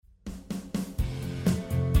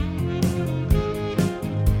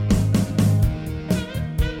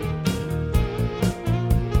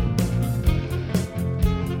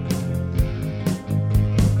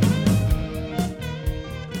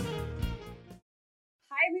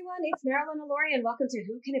It's Marilyn Alori, and welcome to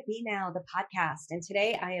Who Can It Be Now, the podcast. And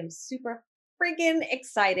today I am super friggin'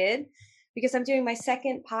 excited because I'm doing my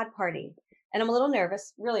second pod party. And I'm a little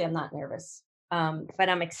nervous. Really, I'm not nervous. But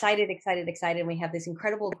I'm excited. And we have this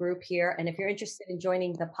incredible group here. And if you're interested in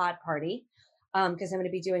joining the pod party, because I'm going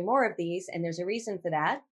to be doing more of these, and there's a reason for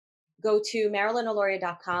that, go to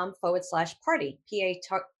marilynoloria.com/party,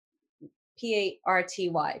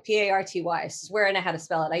 P-A-R-T-Y. I swear I know how to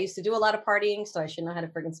spell it. I used to do a lot of partying, so I should know how to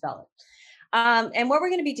friggin' spell it. And what we're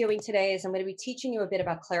going to be doing today is I'm going to be teaching you a bit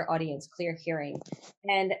about clairaudience, clear hearing.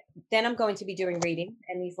 And then I'm going to be doing reading.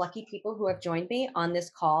 And these lucky people who have joined me on this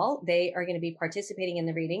call, they are going to be participating in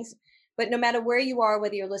the readings. But no matter where you are,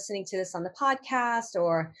 whether you're listening to this on the podcast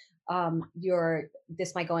or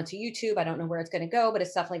this might go onto YouTube. I don't know where it's going to go, but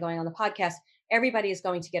it's definitely going on the podcast. Everybody is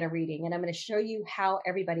going to get a reading, and I'm going to show you how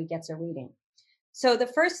everybody gets a reading. So the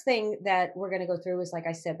first thing that we're going to go through is, like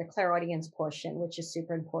I said, the clairaudience portion, which is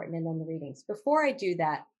super important, and then the readings. Before I do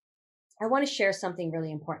that, I want to share something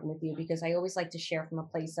really important with you because I always like to share from a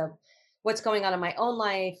place of what's going on in my own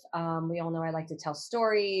life. We all know I like to tell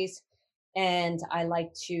stories, and I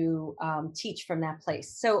like to teach from that place.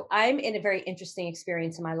 So I'm in a very interesting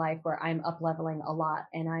experience in my life where I'm up leveling a lot,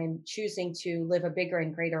 and I'm choosing to live a bigger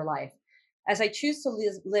and greater life. As I choose to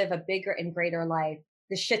live a bigger and greater life,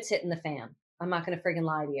 the shit's hitting the fan. I'm not going to friggin'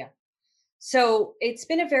 lie to you. So it's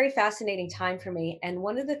been a very fascinating time for me. And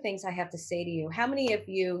one of the things I have to say to you, how many of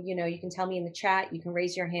you, you can tell me in the chat, you can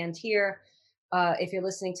raise your hand here. If you're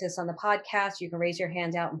listening to this on the podcast, you can raise your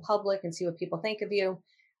hand out in public and see what people think of you.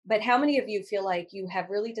 But how many of you feel like you have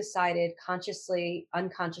really decided consciously,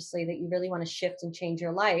 unconsciously, that you really want to shift and change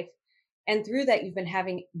your life? And through that, you've been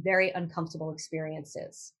having very uncomfortable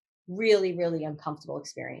experiences, really, really uncomfortable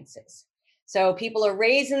experiences. So people are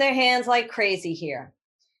raising their hands like crazy here.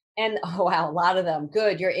 And oh, wow, a lot of them.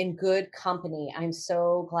 Good. You're in good company. I'm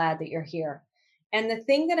so glad that you're here. And the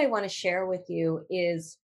thing that I want to share with you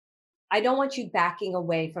is I don't want you backing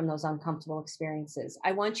away from those uncomfortable experiences.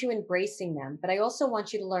 I want you embracing them, but I also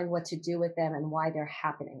want you to learn what to do with them and why they're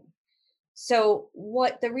happening. So,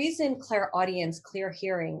 what the reason clairaudience, clear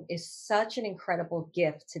hearing is such an incredible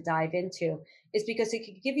gift to dive into is because it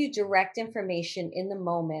could give you direct information in the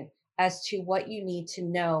moment as to what you need to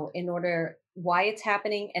know in order why it's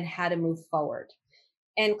happening and how to move forward.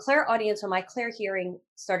 And clairaudience, when my clear hearing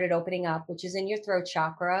started opening up, which is in your throat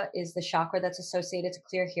chakra, is the chakra that's associated to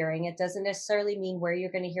clear hearing. It doesn't necessarily mean where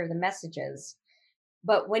you're going to hear the messages,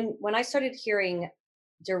 but when I started hearing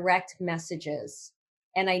direct messages,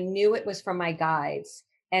 and I knew it was from my guides,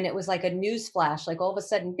 and it was like a news flash, like all of a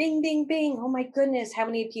sudden, bing, bing, bing. Oh my goodness, how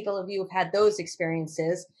many people of you have had those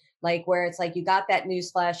experiences? Like where it's like you got that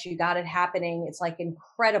news flash, you got it happening. It's like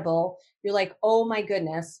incredible. You're like, oh my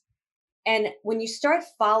goodness. And when you start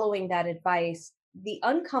following that advice, the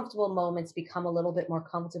uncomfortable moments become a little bit more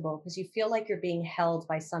comfortable because you feel like you're being held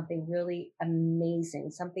by something really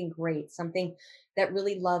amazing, something great, something that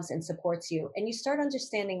really loves and supports you. And you start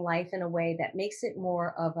understanding life in a way that makes it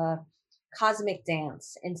more of a cosmic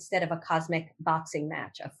dance instead of a cosmic boxing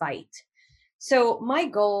match, a fight. So, my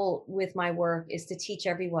goal with my work is to teach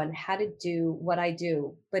everyone how to do what I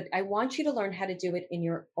do, but I want you to learn how to do it in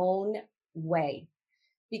your own way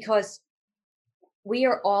because we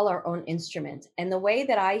are all our own instrument. And the way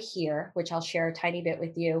that I hear, which I'll share a tiny bit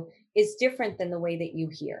with you, is different than the way that you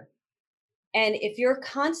hear. And if you're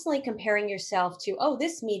constantly comparing yourself to, oh,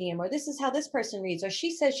 this medium, or this is how this person reads, or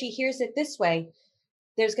she says she hears it this way,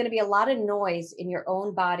 there's going to be a lot of noise in your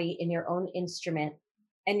own body, in your own instrument,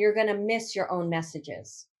 and you're going to miss your own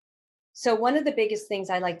messages. So, one of the biggest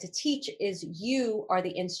things I like to teach is you are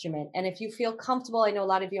the instrument. And if you feel comfortable, I know a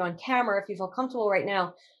lot of you on camera, if you feel comfortable right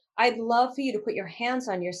now, I'd love for you to put your hands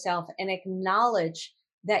on yourself and acknowledge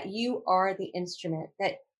that you are the instrument,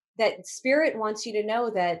 that spirit wants you to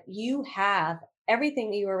know that you have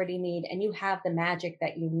everything that you already need and you have the magic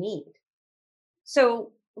that you need.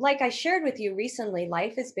 So, like I shared with you recently,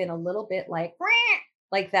 life has been a little bit like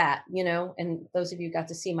that, and those of you got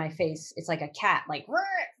to see my face. It's like a cat, like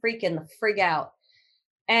freaking the frig out.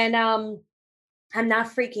 And I'm not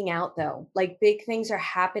freaking out though. Like big things are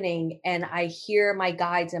happening, and I hear my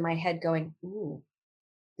guides in my head going, "Ooh,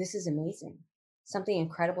 this is amazing. Something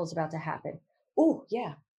incredible is about to happen." Oh,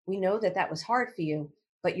 yeah, we know that that was hard for you,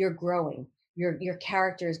 but you're growing. Your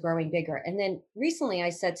character is growing bigger. And then recently I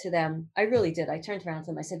said to them, I really did. I turned around to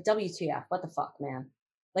them. I said, "WTF? What the fuck, man?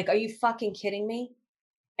 Like, are you fucking kidding me?"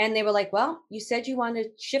 And they were like, "Well, you said you wanted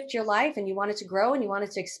to shift your life and you wanted to grow and you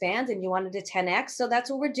wanted to expand and you wanted to 10x. So that's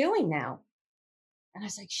what we're doing now." And I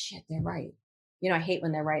was like, shit, they're right. I hate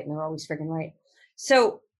when they're right and they're always freaking right.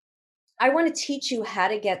 So I want to teach you how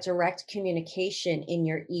to get direct communication in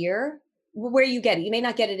your ear, where you get it. You may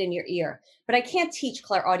not get it in your ear, but I can't teach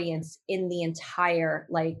clairaudience in the entire,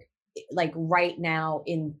 like right now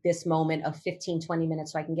in this moment of 15, 20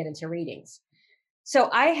 minutes so I can get into readings. So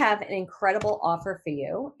I have an incredible offer for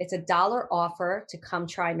you. It's $1 offer to come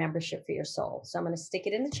try membership for your soul. So I'm going to stick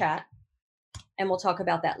it in the chat and we'll talk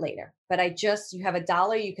about that later. But you have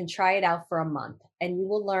 $1, you can try it out for a month and you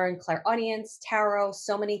will learn clairaudience, tarot,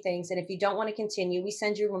 so many things. And if you don't want to continue, we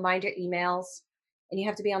send you reminder emails and you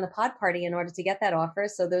have to be on the pod party in order to get that offer.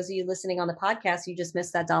 So those of you listening on the podcast, you just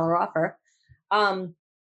missed that $1 offer.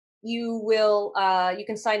 You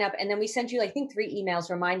can sign up and then we send you, I think, 3 emails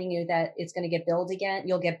reminding you that it's going to get billed again.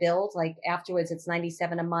 You'll get billed like afterwards. It's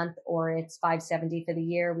 $97 a month or it's $570 for the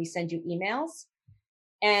year. We send you emails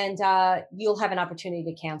and you'll have an opportunity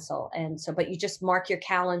to cancel. And so, but you just mark your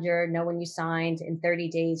calendar, know when you signed. In 30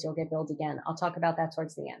 days, you'll get billed again. I'll talk about that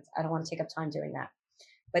towards the end. I don't want to take up time doing that.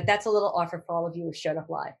 But that's a little offer for all of you who showed up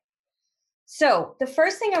live. So the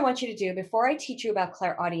first thing I want you to do before I teach you about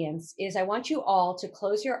clairaudience is I want you all to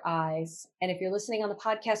close your eyes. And if you're listening on the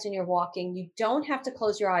podcast and you're walking, you don't have to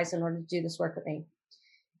close your eyes in order to do this work with me.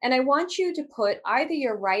 And I want you to put either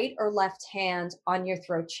your right or left hand on your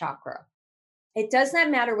throat chakra. It does not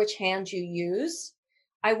matter which hand you use.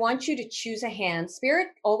 I want you to choose a hand. Spirit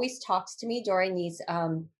always talks to me during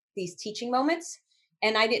these teaching moments,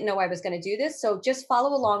 and I didn't know I was going to do this. So just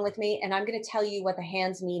follow along with me, and I'm going to tell you what the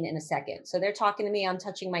hands mean in a second. So they're talking to me. I'm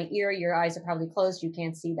touching my ear. Your eyes are probably closed. You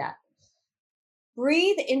can't see that.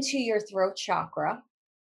 Breathe into your throat chakra.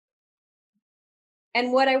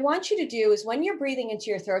 And what I want you to do is when you're breathing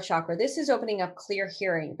into your throat chakra, this is opening up clear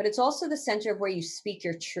hearing, but it's also the center of where you speak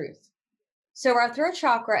your truth. So our throat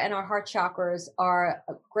chakra and our heart chakras are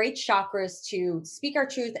great chakras to speak our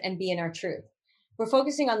truth and be in our truth. We're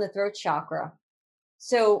focusing on the throat chakra.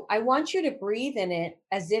 So I want you to breathe in it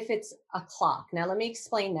as if it's a clock. Now, let me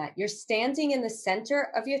explain that. You're standing in the center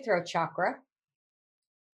of your throat chakra,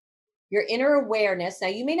 your inner awareness. Now,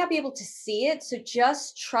 you may not be able to see it. So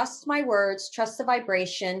just trust my words, trust the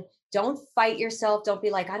vibration. Don't fight yourself. Don't be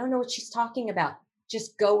like, I don't know what she's talking about.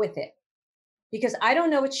 Just go with it. Because I don't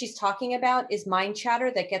know what she's talking about is mind chatter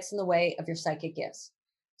that gets in the way of your psychic gifts.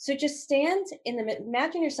 So just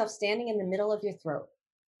imagine yourself standing in the middle of your throat.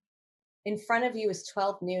 In front of you is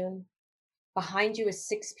 12 noon. Behind you is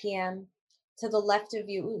 6 p.m. To the left of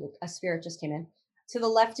you, a spirit just came in. To the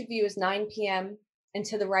left of you is 9 p.m. And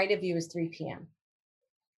to the right of you is 3 p.m.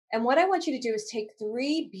 And what I want you to do is take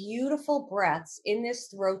 3 beautiful breaths in this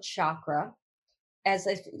throat chakra. As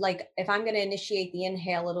if I'm going to initiate the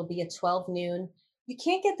inhale, it'll be at 12 noon. You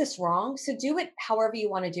can't get this wrong. So do it however you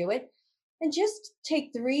want to do it. And just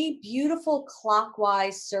take 3 beautiful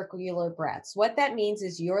clockwise circular breaths. What that means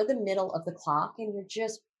is you're the middle of the clock and you're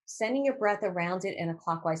just sending your breath around it in a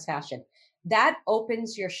clockwise fashion. That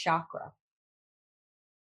opens your chakra.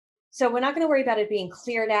 So we're not going to worry about it being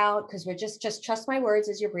cleared out because we're just trust my words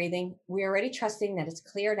as you're breathing. We're already trusting that it's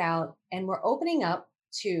cleared out and we're opening up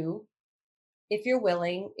to, if you're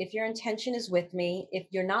willing, if your intention is with me. If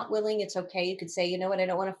you're not willing, it's okay. You could say, you know what, I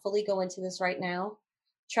don't want to fully go into this right now.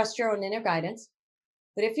 Trust your own inner guidance.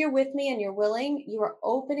 But if you're with me and you're willing, you are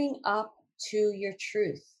opening up to your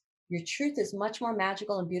truth. Your truth is much more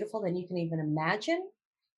magical and beautiful than you can even imagine.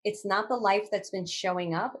 It's not the life that's been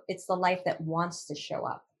showing up. It's the life that wants to show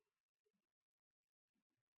up.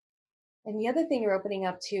 And the other thing you're opening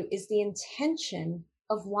up to is the intention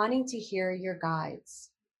of wanting to hear your guides.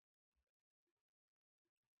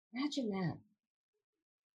 Imagine that.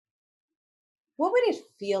 What would it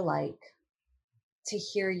feel like to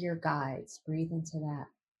hear your guides? Breathe into that.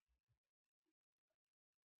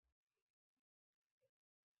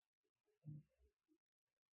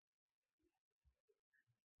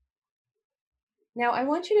 Now, I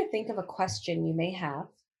want you to think of a question you may have.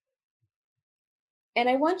 And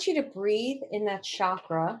I want you to breathe in that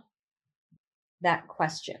chakra, that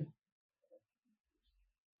question.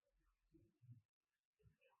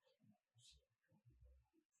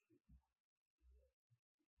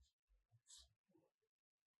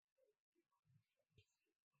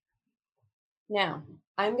 Now,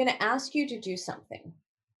 I'm going to ask you to do something.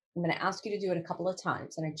 I'm going to ask you to do it a couple of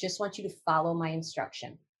times, and I just want you to follow my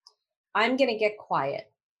instruction. I'm going to get quiet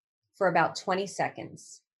for about 20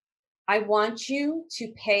 seconds. I want you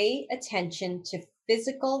to pay attention to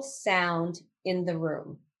physical sound in the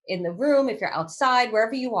room. In the room, if you're outside,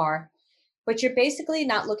 wherever you are, but you're basically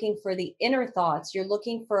not looking for the inner thoughts. You're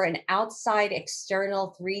looking for an outside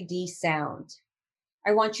external 3D sound.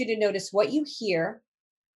 I want you to notice what you hear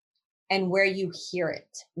and where you hear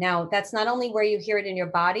it. Now, that's not only where you hear it in your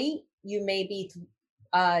body. You may be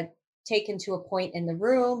taken to a point in the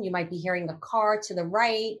room. You might be hearing a car to the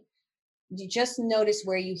right. You just notice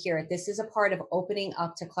where you hear it. This is a part of opening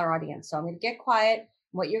up to clairaudience. So I'm going to get quiet.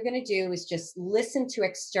 What you're going to do is just listen to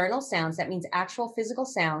external sounds. That means actual physical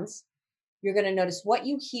sounds. You're going to notice what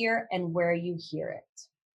you hear and where you hear it.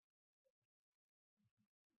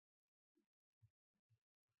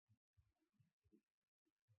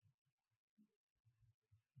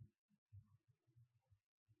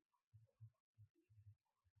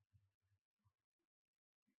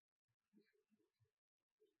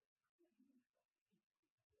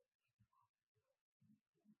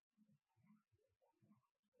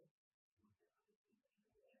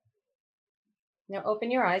 Now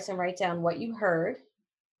open your eyes and write down what you heard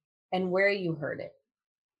and where you heard it.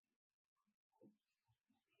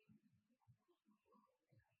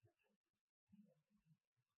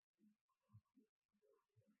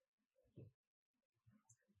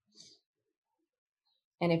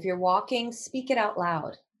 And if you're walking, speak it out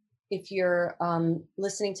loud. If you're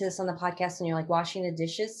listening to this on the podcast and you're like washing the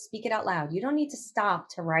dishes, speak it out loud. You don't need to stop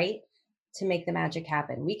to write to make the magic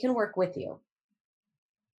happen. We can work with you.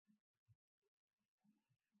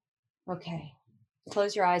 Okay.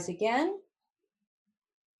 Close your eyes again.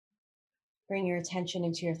 Bring your attention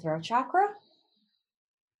into your throat chakra.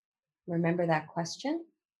 Remember that question.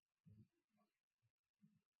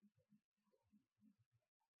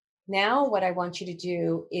 Now, what I want you to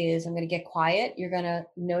do is I'm going to get quiet. You're going to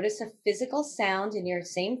notice a physical sound in your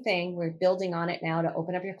same thing. We're building on it now to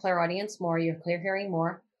open up your clairaudience more, your clear hearing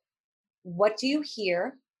more. What do you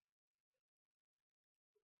hear?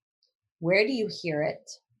 Where do you hear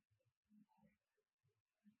it?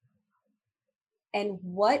 And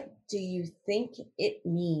what do you think it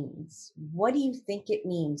means? What do you think it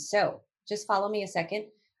means? So just follow me a second.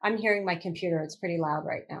 I'm hearing my computer. It's pretty loud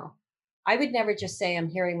right now. I would never just say I'm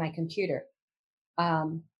hearing my computer.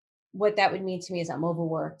 Um, what that would mean to me is I'm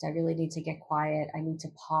overworked. I really need to get quiet. I need to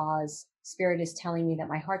pause. Spirit is telling me that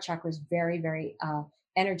my heart chakra is very, very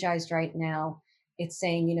energized right now. It's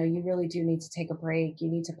saying, you know, you really do need to take a break. You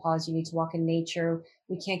need to pause. You need to walk in nature.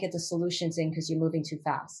 We can't get the solutions in because you're moving too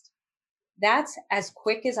fast. That's as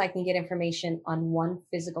quick as I can get information on one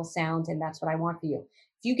physical sound. And that's what I want for you.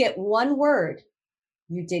 If you get one word,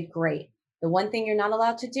 you did great. The one thing you're not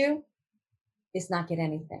allowed to do is not get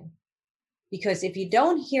anything. Because if you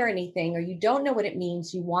don't hear anything or you don't know what it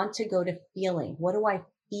means, you want to go to feeling. What do I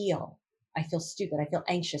feel? I feel stupid. I feel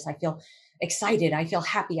anxious. I feel excited. I feel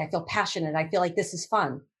happy. I feel passionate. I feel like this is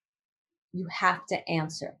fun. You have to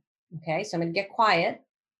answer. Okay. So I'm going to get quiet.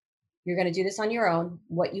 You're going to do this on your own.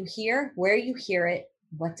 What you hear, where you hear it,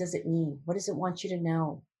 what does it mean? What does it want you to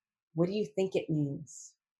know? What do you think it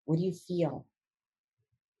means? What do you feel?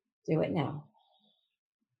 Do it now.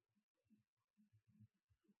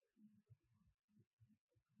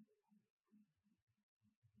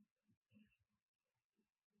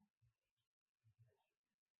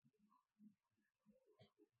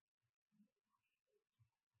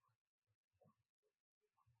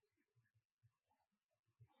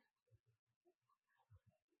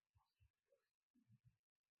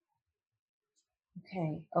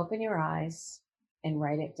 Okay, open your eyes and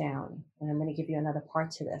write it down. And I'm going to give you another part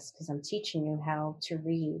to this because I'm teaching you how to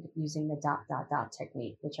read using the dot, dot, dot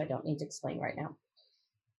technique, which I don't need to explain right now.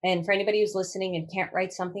 And for anybody who's listening and can't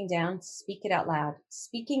write something down, speak it out loud.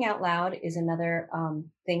 Speaking out loud is another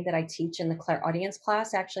thing that I teach in the clairaudience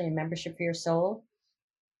class, actually, in Membership for Your Soul.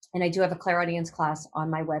 And I do have a clairaudience class on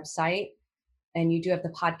my website. And you do have the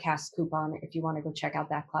podcast coupon. If you want to go check out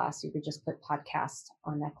that class, you could just put podcast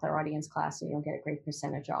on that clairaudience class and you'll get a great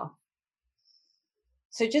percentage off.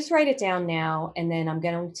 So just write it down now. And then I'm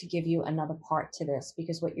going to give you another part to this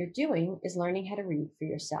because what you're doing is learning how to read for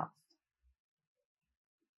yourself.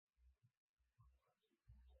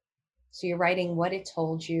 So you're writing what it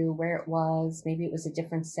told you, where it was, maybe it was a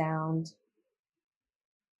different sound.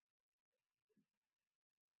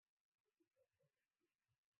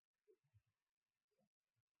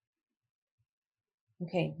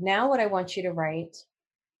 Okay, now what I want you to write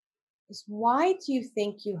is why do you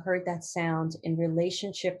think you heard that sound in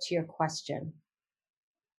relationship to your question?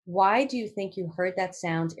 Why do you think you heard that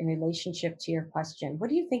sound in relationship to your question? What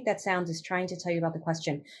do you think that sound is trying to tell you about the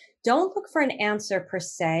question? Don't look for an answer per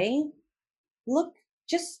se. Look,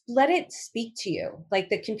 just let it speak to you. Like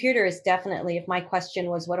the computer is definitely, if my question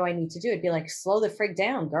was, what do I need to do? It'd be like, slow the frig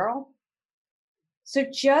down, girl. So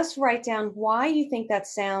just write down why you think that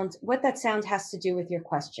sound, what that sound has to do with your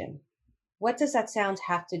question. What does that sound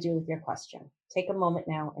have to do with your question? Take a moment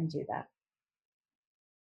now and do that.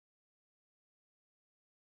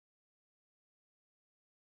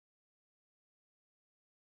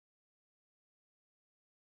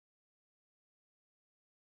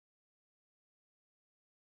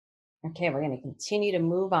 Okay, we're going to continue to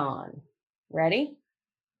move on. Ready?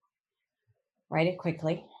 Write it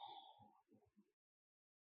quickly.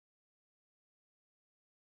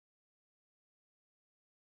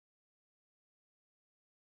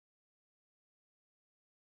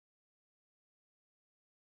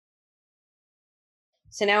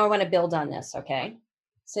 So now I want to build on this, okay?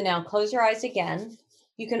 So now close your eyes again.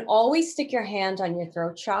 You can always stick your hand on your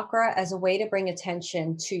throat chakra as a way to bring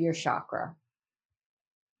attention to your chakra.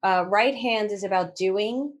 Right hand is about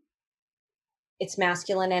doing, it's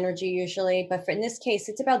masculine energy usually, but in this case,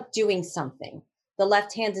 it's about doing something. The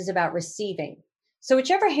left hand is about receiving. So,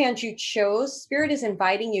 whichever hand you chose, Spirit is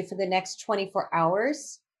inviting you for the next 24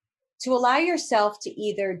 hours to allow yourself to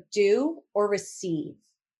either do or receive.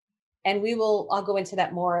 And I'll go into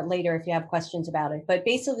that more later if you have questions about it. But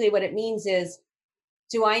basically, what it means is,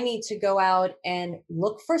 do I need to go out and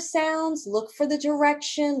look for sounds, look for the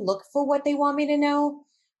direction, look for what they want me to know?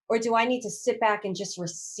 Or do I need to sit back and just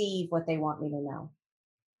receive what they want me to know?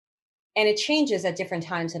 And it changes at different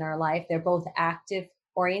times in our life. They're both active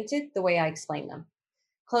oriented, the way I explain them.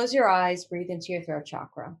 Close your eyes, breathe into your throat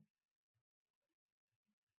chakra.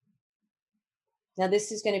 Now,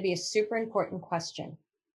 this is going to be a super important question.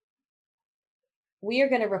 We are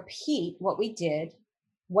going to repeat what we did,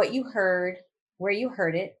 what you heard, where you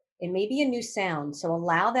heard it. It may be a new sound, so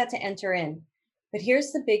allow that to enter in. But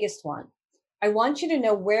here's the biggest one. I want you to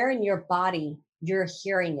know where in your body you're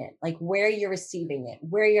hearing it, like where you're receiving it,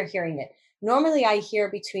 where you're hearing it. Normally, I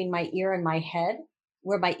hear between my ear and my head,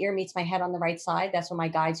 where my ear meets my head on the right side. That's where my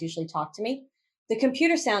guides usually talk to me. The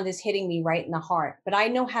computer sound is hitting me right in the heart, but I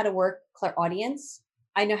know how to work clairaudience.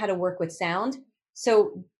 I know how to work with sound.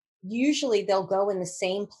 So usually they'll go in the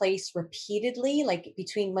same place repeatedly, like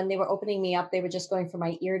between when they were opening me up, they were just going from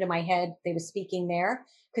my ear to my head. They were speaking there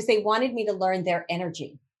because they wanted me to learn their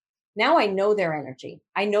energy. Now I know their energy.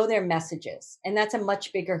 I know their messages. And that's a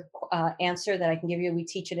much bigger answer that I can give you. We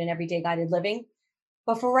teach it in Everyday Guided Living.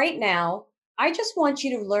 But for right now, I just want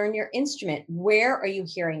you to learn your instrument. Where are you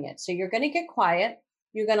hearing it? So you're going to get quiet.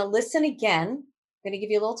 You're going to listen again. I'm going to give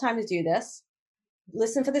you a little time to do this.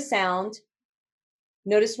 Listen for the sound.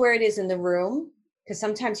 Notice where it is in the room, because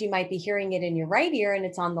sometimes you might be hearing it in your right ear and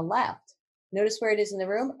it's on the left. Notice where it is in the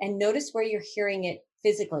room and notice where you're hearing it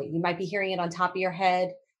physically. You might be hearing it on top of your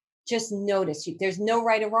head. Just notice. There's no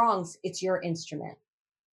right or wrongs. It's your instrument.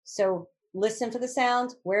 So listen for the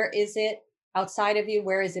sound. Where is it outside of you?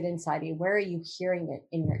 Where is it inside of you? Where are you hearing it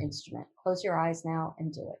in your instrument? Close your eyes now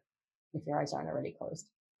and do it if your eyes aren't already closed.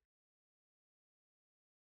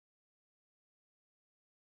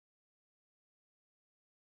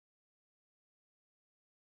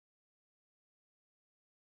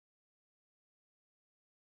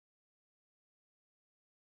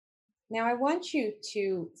 Now, I want you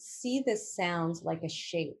to see this sound like a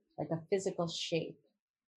shape, like a physical shape.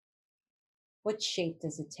 What shape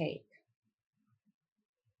does it take?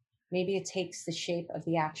 Maybe it takes the shape of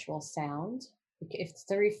the actual sound. If it's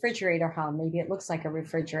the refrigerator hum, maybe it looks like a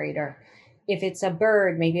refrigerator. If it's a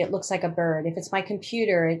bird, maybe it looks like a bird. If it's my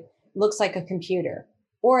computer, it looks like a computer,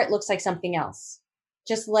 or it looks like something else.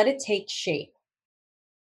 Just let it take shape.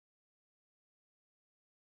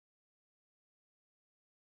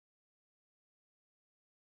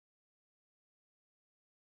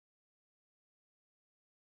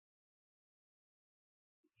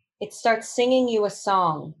 It starts singing you a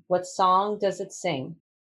song. What song does it sing?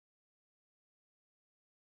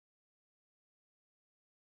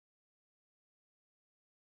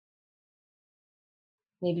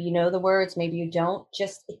 Maybe you know the words, maybe you don't.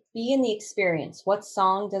 Just be in the experience. What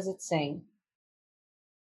song does it sing?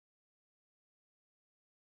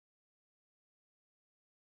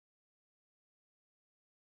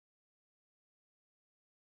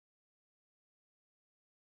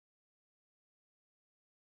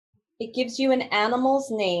 It gives you an animal's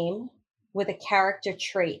name with a character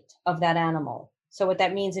trait of that animal. So, what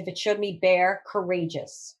that means, if it showed me bear,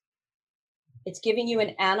 courageous, it's giving you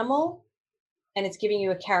an animal and it's giving you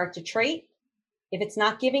a character trait. If it's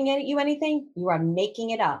not giving you anything, you are making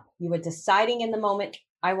it up. You are deciding in the moment,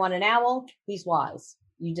 I want an owl, he's wise.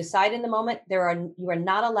 You decide in the moment, you are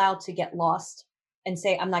not allowed to get lost and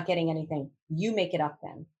say, I'm not getting anything. You make it up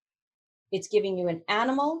then. It's giving you an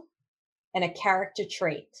animal and a character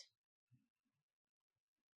trait.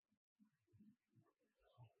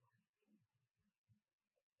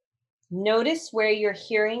 Notice where you're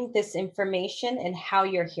hearing this information and how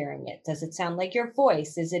you're hearing it. Does it sound like your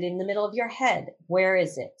voice? Is it in the middle of your head? Where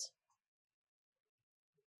is it?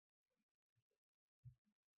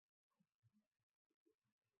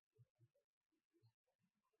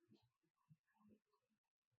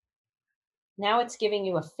 Now it's giving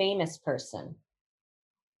you a famous person.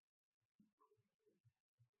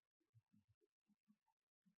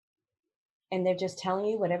 And they're just telling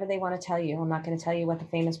you whatever they want to tell you. I'm not going to tell you what the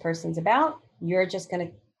famous person's about. You're just going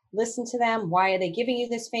to listen to them. Why are they giving you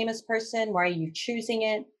this famous person? Why are you choosing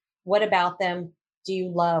it? What about them do you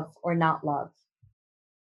love or not love?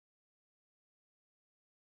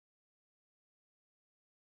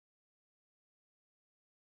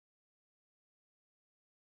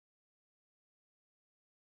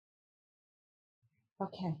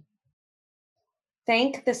 Okay.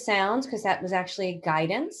 Thank the sounds because that was actually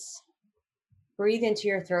guidance. Breathe into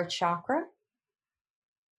your throat chakra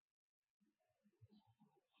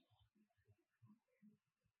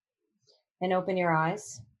and open your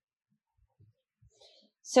eyes.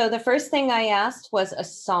 So the first thing I asked was a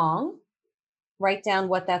song. Write down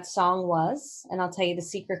what that song was, and I'll tell you the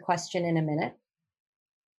secret question in a minute.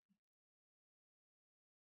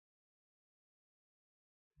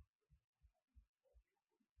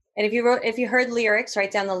 And if you heard lyrics,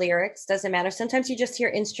 write down the lyrics. Doesn't matter. Sometimes you just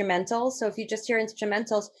hear instrumentals. So if you just hear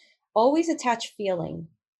instrumentals, always attach feeling.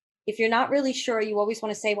 If you're not really sure, you always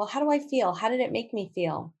want to say, well, how do I feel? How did it make me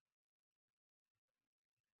feel?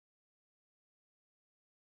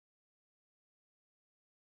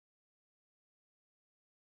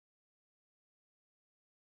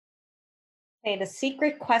 Okay, the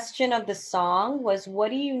secret question of the song was,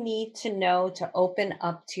 what do you need to know to open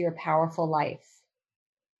up to your powerful life?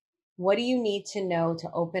 What do you need to know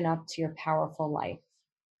to open up to your powerful life?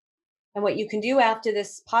 And what you can do after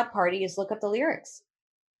this pod party is look up the lyrics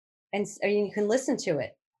and or you can listen to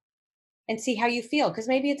it and see how you feel. Because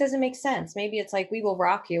maybe it doesn't make sense. Maybe it's like, we will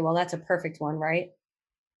rock you. Well, that's a perfect one, right?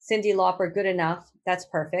 Cyndi Lauper, good enough. That's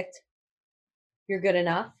perfect. You're good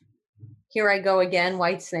enough. Here I go again,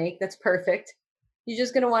 White Snake. That's perfect. You're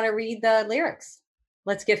just going to want to read the lyrics.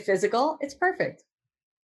 Let's get physical. It's perfect.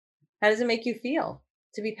 How does it make you feel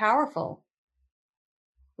to be powerful?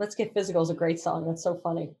 Let's Get Physical is a great song. That's so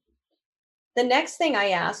funny. The next thing I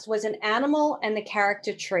asked was an animal and the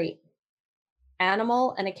character trait.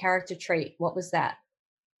 Animal and a character trait. What was that?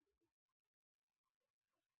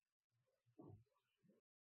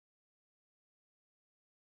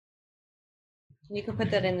 You can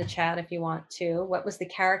put that in the chat if you want to. What was the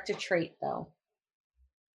character trait, though?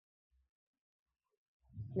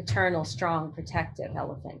 Maternal, strong, protective,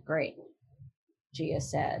 elephant. Great. Gia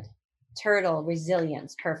said. Turtle,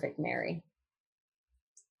 resilience. Perfect, Mary.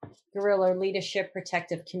 Gorilla, leadership,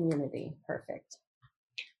 protective community. Perfect.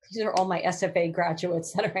 These are all my SFA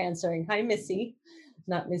graduates that are answering. Hi, Missy.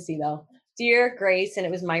 Not Missy, though. Dear Grace, and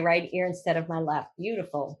it was my right ear instead of my left.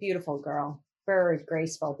 Beautiful, beautiful girl. Bird,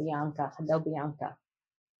 graceful, Bianca. Hello, Bianca.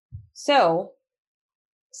 So,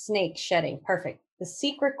 snake shedding. Perfect. The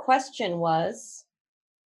secret question was,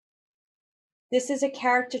 this is a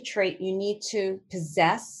character trait you need to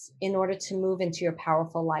possess in order to move into your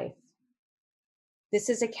powerful life. This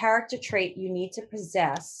is a character trait you need to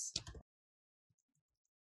possess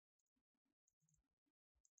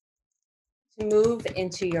to move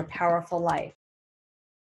into your powerful life.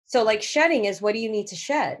 So, like shedding is, what do you need to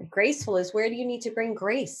shed? Graceful is, where do you need to bring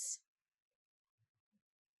grace?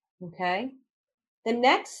 Okay. The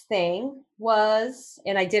next thing was,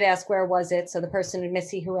 and I did ask, where was it? So the person,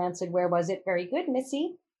 Missy, who answered, where was it? Very good,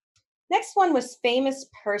 Missy. Next one was famous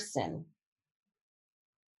person.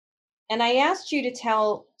 And I asked you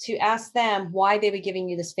to ask them why they were giving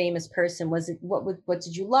you this famous person. Was it what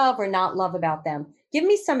did you love or not love about them? Give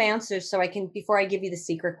me some answers so I can, before I give you the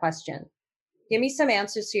secret question. Give me some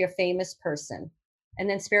answers to your famous person. And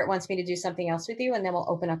then Spirit wants me to do something else with you, and then we'll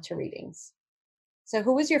open up to readings. So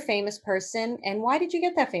who was your famous person and why did you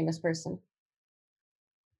get that famous person?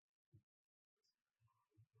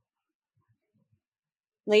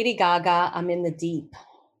 Lady Gaga, I'm in the deep.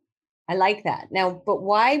 I like that. Now, but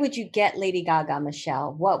why would you get Lady Gaga,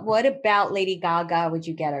 Michelle? What about Lady Gaga would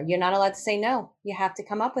you get her? You're not allowed to say no. You have to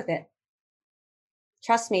come up with it.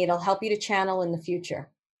 Trust me, it'll help you to channel in the future.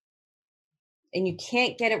 And you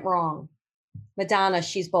can't get it wrong. Madonna,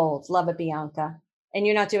 she's bold. Love it, Bianca. And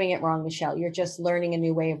you're not doing it wrong, Michelle. You're just learning a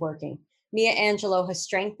new way of working. Mia Angelou has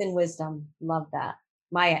strength and wisdom. Love that.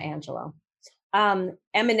 Maya Angelou.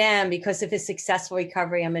 Eminem, because of his successful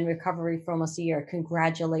recovery. I'm in recovery for almost a year.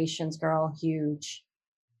 Congratulations, girl. Huge.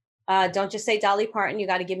 Don't just say Dolly Parton. You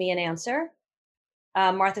got to give me an answer.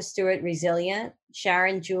 Martha Stewart, resilient.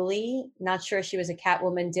 Sharon, Julie, not sure she was a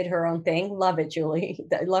Catwoman, did her own thing. Love it, Julie.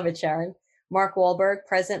 Love it, Sharon. Mark Wahlberg,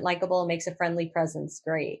 present, likable, makes a friendly presence.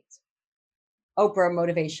 Great. Oprah,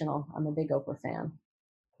 motivational. I'm a big Oprah fan.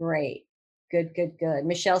 Great. Good, good, good.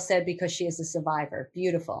 Michelle said because she is a survivor.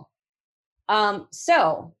 Beautiful.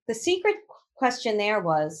 So the secret question there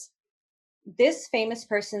was, this famous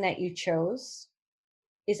person that you chose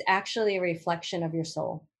is actually a reflection of your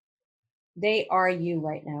soul. They are you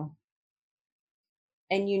right now.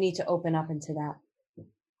 And you need to open up into that.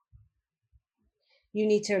 You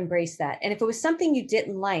need to embrace that. And if it was something you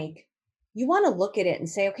didn't like, you want to look at it and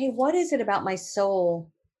say, okay, what is it about my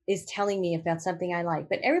soul is telling me if that's something I like?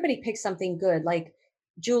 But everybody picks something good. Like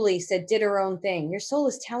Julie said, did her own thing. Your soul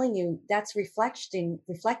is telling you that's reflecting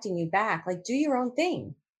you back. Like, do your own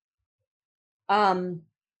thing.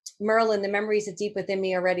 Merlin, the memories are deep within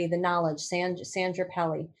me already, the knowledge, Sandra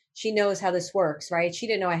Pelly. She knows how this works, right? She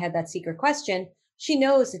didn't know I had that secret question. She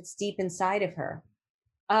knows it's deep inside of her.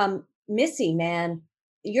 Missy, man,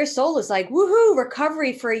 your soul is like, woohoo,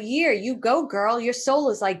 recovery for a year. You go, girl. Your soul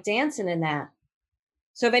is like dancing in that.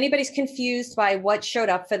 So if anybody's confused by what showed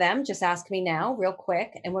up for them, just ask me now, real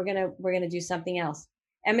quick, and we're gonna do something else.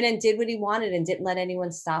 Eminem did what he wanted and didn't let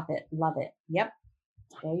anyone stop it. Love it. Yep.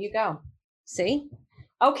 There you go. See?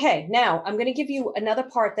 Okay, now I'm gonna give you another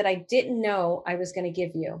part that I didn't know I was gonna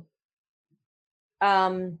give you.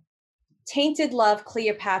 Tainted love,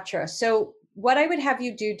 Cleopatra. So what I would have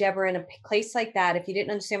you do, Deborah, in a place like that, if you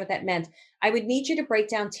didn't understand what that meant, I would need you to break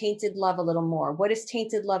down tainted love a little more. What does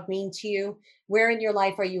tainted love mean to you? Where in your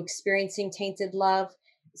life are you experiencing tainted love?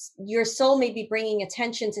 Your soul may be bringing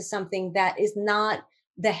attention to something that is not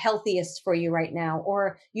the healthiest for you right now,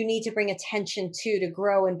 or you need to bring attention to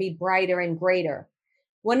grow and be brighter and greater.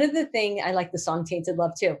 One of the thing I like the song Tainted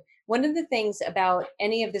Love too. One of the things about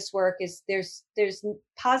any of this work is there's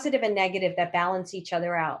positive and negative that balance each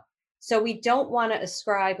other out. So we don't want to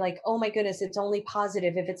ascribe like, oh my goodness, it's only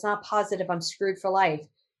positive. If it's not positive, I'm screwed for life.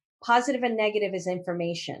 Positive and negative is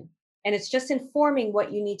information. And it's just informing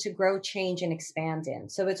what you need to grow, change, and expand in.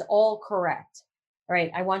 So it's all correct. All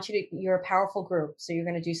right. I want you to, you're a powerful group. So you're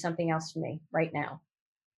going to do something else for me right now.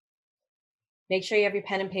 Make sure you have your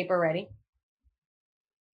pen and paper ready.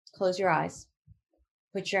 Close your eyes.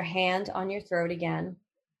 Put your hand on your throat again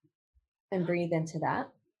and breathe into that.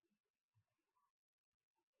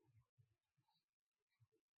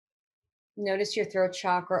 Notice your throat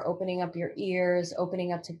chakra opening up your ears,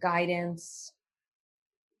 opening up to guidance,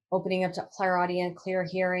 opening up to clairaudient, clear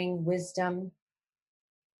hearing, wisdom.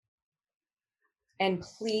 And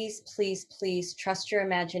please, please, please trust your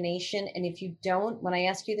imagination. And if you don't, when I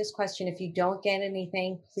ask you this question, if you don't get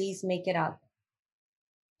anything, please make it up.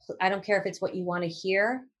 I don't care if it's what you want to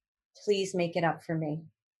hear. Please make it up for me.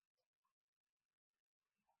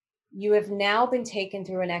 You have now been taken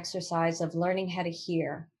through an exercise of learning how to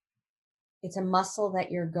hear. It's a muscle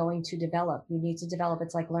that you're going to develop. You need to develop.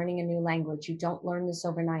 It's like learning a new language. You don't learn this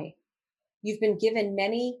overnight. You've been given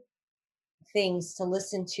many things to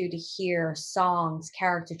listen to hear, songs,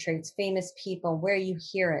 character traits, famous people, where you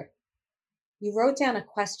hear it. You wrote down a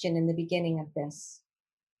question in the beginning of this.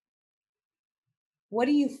 What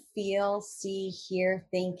do you feel, see, hear,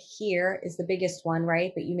 think? Hear is the biggest one,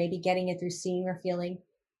 right? But you may be getting it through seeing or feeling.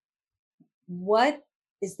 What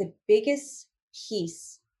is the biggest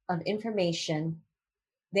piece of information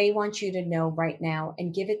they want you to know right now?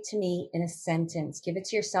 And give it to me in a sentence. Give it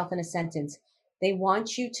to yourself in a sentence. They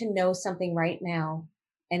want you to know something right now,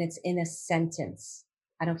 and it's in a sentence.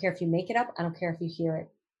 I don't care if you make it up. I don't care if you hear it.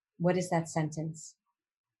 What is that sentence?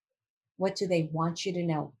 What do they want you to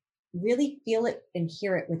know? Really feel it and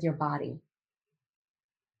hear it with your body.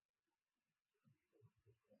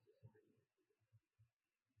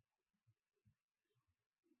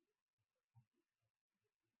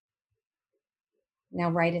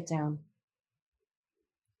 Now write it down.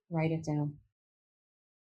 Write it down.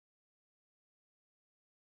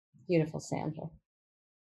 Beautiful, Sandra.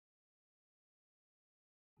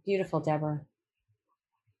 Beautiful, Deborah.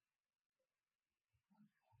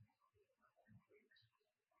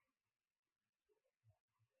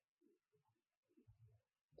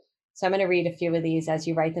 So I'm going to read a few of these as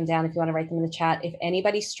you write them down. If you want to write them in the chat, if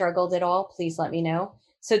anybody struggled at all, please let me know.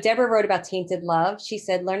 So Deborah wrote about tainted love. She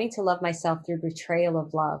said, learning to love myself through betrayal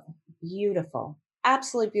of love. Beautiful.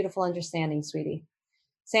 Absolutely beautiful understanding, sweetie.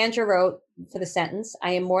 Sandra wrote for the sentence,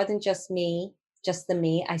 I am more than just me, just the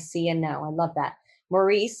me I see and know. I love that.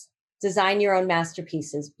 Maurice, design your own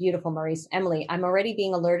masterpieces. Beautiful, Maurice. Emily, I'm already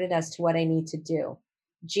being alerted as to what I need to do.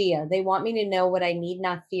 Gia, they want me to know what I need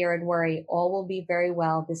not fear and worry. All will be very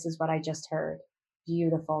well. This is what I just heard.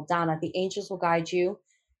 Beautiful. Donna, the angels will guide you,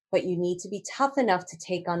 but you need to be tough enough to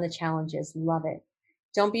take on the challenges. Love it.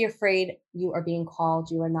 Don't be afraid. You are being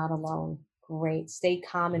called. You are not alone. Great. Stay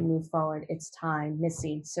calm and move forward. It's time.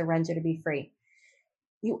 Missy, surrender to be free.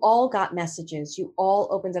 You all got messages. You all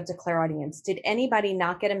opened up to clairaudience. Did anybody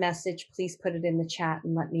not get a message? Please put it in the chat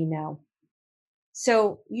and let me know.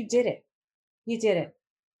 So you did it. You did it.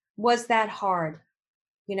 Was that hard?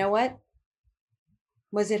 You know what?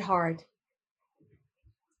 Was it hard?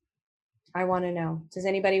 I want to know. Does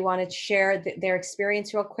anybody want to share their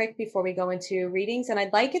experience real quick before we go into readings? And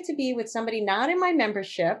I'd like it to be with somebody not in my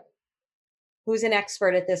membership who's an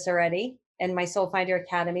expert at this already and my Soul Finder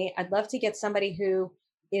Academy. I'd love to get somebody who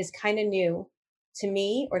is kind of new to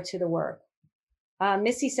me or to the work.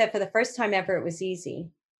 Missy said for the first time ever, it was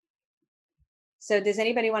easy. So does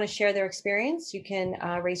anybody want to share their experience? You can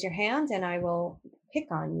raise your hand and I will pick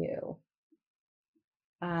on you.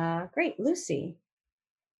 Great, Lucy.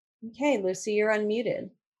 Okay, Lucy, you're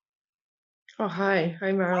unmuted. Oh, hi.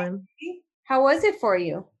 Hi, Marilyn. How was it for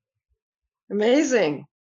you? Amazing.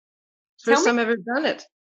 First time I've ever done it.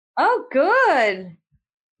 Oh, good.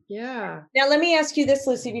 Yeah. Now, let me ask you this,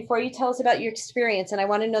 Lucy, before you tell us about your experience, and I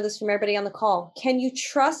want to know this from everybody on the call. Can you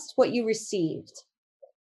trust what you received?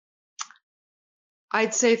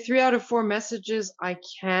 I'd say 3 out of 4 messages I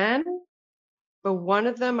can, but one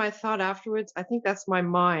of them I thought afterwards, I think that's my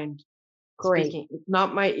mind speaking. It's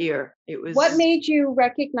not my ear. It was. What made you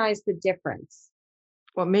recognize the difference?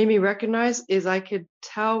 What made me recognize is I could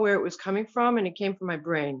tell where it was coming from, and it came from my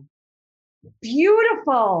brain.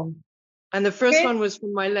 Beautiful. And the first one was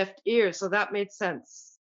from my left ear, so that made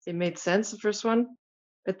sense. It made sense, the first one.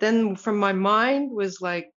 But then from my mind was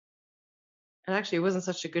like, and actually it wasn't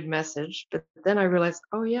such a good message, but then I realized,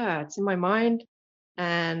 oh yeah, it's in my mind.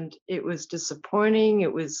 And it was disappointing.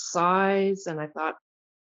 It was sighs. And I thought,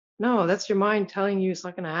 no, that's your mind telling you it's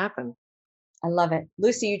not going to happen. I love it.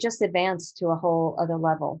 Lucy, you just advanced to a whole other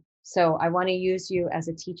level. So I want to use you as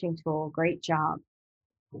a teaching tool. Great job.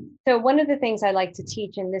 So one of the things I like to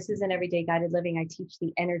teach, and this is an everyday guided living, I teach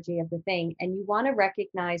the energy of the thing. And you want to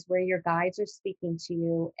recognize where your guides are speaking to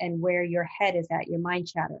you and where your head is at, your mind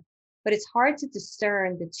chatter. But it's hard to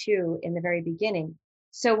discern the two in the very beginning.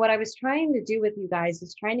 So what I was trying to do with you guys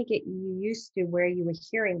is trying to get you used to where you were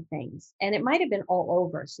hearing things. And it might have been all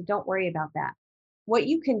over. So don't worry about that. What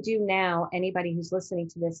you can do now, anybody who's listening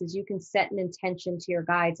to this, is you can set an intention to your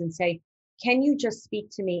guides and say, can you just speak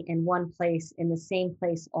to me in one place, in the same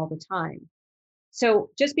place all the time? So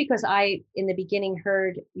just because I, in the beginning,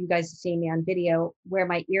 heard you guys seeing me on video where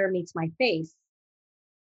my ear meets my face,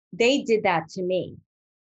 they did that to me,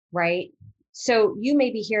 right? So you may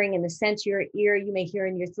be hearing in the center of your ear, you may hear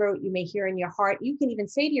in your throat, you may hear in your heart. You can even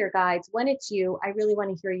say to your guides, when it's you, I really want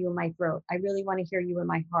to hear you in my throat. I really want to hear you in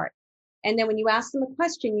my heart. And then when you ask them a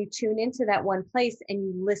question, you tune into that one place and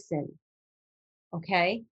you listen.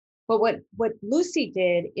 Okay. But what Lucy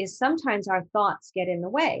did is sometimes our thoughts get in the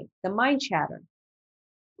way, the mind chatter.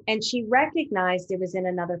 And she recognized it was in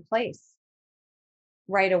another place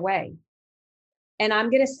right away. And I'm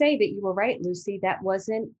going to say that you were right, Lucy. That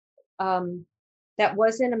wasn't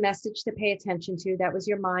a message to pay attention to. That was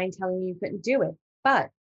your mind telling you you couldn't do it. But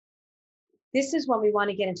this is when we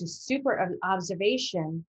want to get into super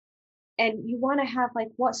observation. And you want to have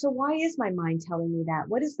like, what? So why is my mind telling me that?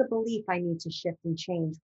 What is the belief I need to shift and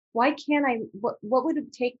change? Why can't I, what would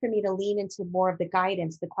it take for me to lean into more of the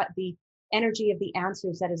guidance, the energy of the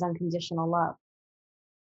answers that is unconditional love?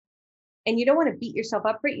 And you don't want to beat yourself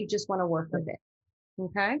up for it. You just want to work with it.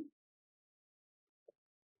 Okay.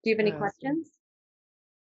 Do you have any questions?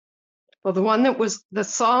 Well, the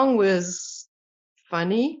song was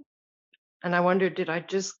funny. And I wondered,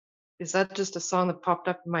 is that just a song that popped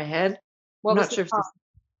up in my head? What I'm was not the sure if song?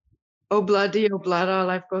 Oh Bloody, Oh Bloody,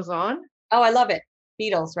 Life Goes On. Oh, I love it.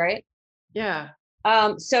 Beatles, right? Yeah.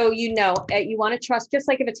 So you want to trust, just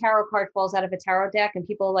like if a tarot card falls out of a tarot deck and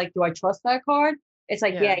people are like, do I trust that card? It's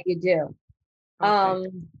like, yeah, you do. Okay.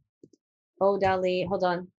 Oh, Dali, hold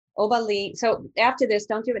on. Oh, Bali. So after this,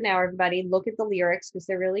 don't do it now, everybody. Look at the lyrics because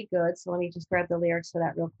they're really good. So let me just grab the lyrics for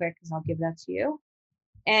that real quick because I'll give that to you.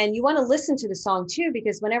 And you want to listen to the song too,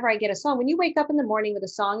 because whenever I get a song, when you wake up in the morning with a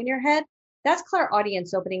song in your head, that's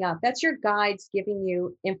clairaudience opening up. That's your guides giving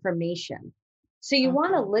you information. So you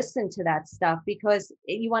want to listen to that stuff because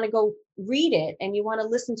you want to go read it and you want to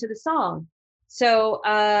listen to the song. So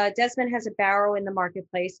Desmond has a barrow in the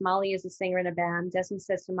marketplace. Molly is a singer in a band. Desmond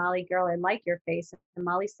says to Molly, girl, I like your face. And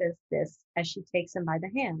Molly says this as she takes him by the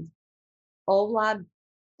hand. Ola,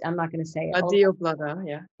 I'm not going to say it. Bloody, Oh Bloody,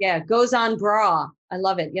 yeah. Yeah, goes on bra. I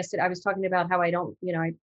love it. Yesterday I was talking about how I don't,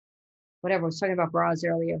 I was talking about bras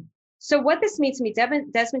earlier. So what this means to me,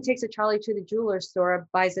 Desmond takes a Charlie to the jeweler store,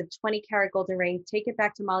 buys a 20-carat golden ring, take it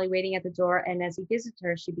back to Molly waiting at the door, and as he gives it to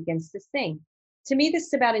her, she begins to sing. To me, this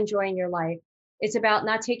is about enjoying your life. It's about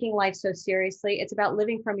not taking life so seriously. It's about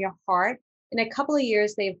living from your heart. In a couple of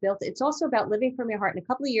years, it's also about living from your heart. In a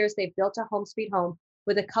couple of years, they've built a home sweet home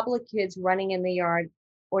with a couple of kids running in the yard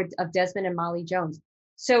of Desmond and Molly Jones.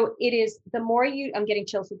 So it is the more you, I'm getting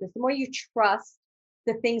chills with this, the more you trust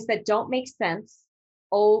the things that don't make sense,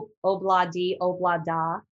 oh blah dee, oh blah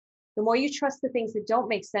da, the more you trust the things that don't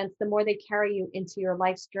make sense, the more they carry you into your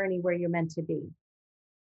life's journey where you're meant to be.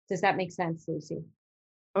 Does that make sense, Lucy?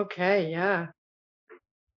 Okay, yeah,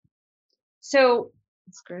 So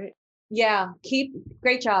that's great. yeah,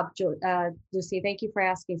 great job, Lucy. Thank you for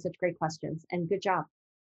asking such great questions and good job.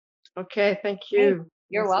 Okay, thank Hey, you.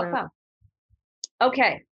 you're Thanks, Marilyn. welcome.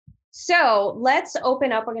 Okay, so let's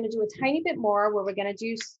open up. We're going to do a tiny bit more where we're going to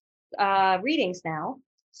do readings now.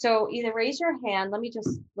 So either raise your hand. Let me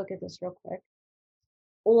just look at this real quick.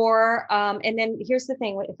 Or, and then here's the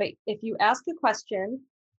thing. If you ask a question,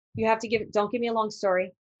 you have to don't give me a long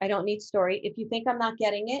story. I don't need story. If you think I'm not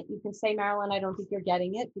getting it, you can say, Marilyn, I don't think you're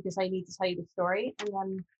getting it because I need to tell you the story. And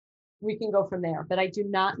then we can go from there. But I do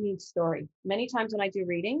not need story. Many times when I do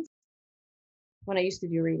readings, when I used to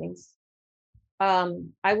do readings,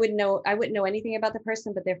 I wouldn't know anything about the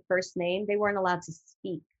person, but their first name, they weren't allowed to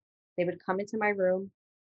speak. They would come into my room,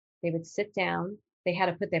 they would sit down, they had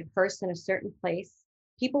to put their purse in a certain place.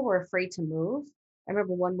 People were afraid to move. I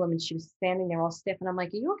remember one woman, she was standing there all stiff, and I'm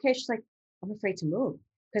like, are you okay? She's like, I'm afraid to move.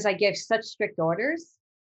 Because I gave such strict orders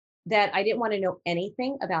that I didn't want to know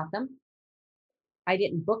anything about them. I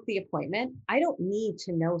didn't book the appointment. I don't need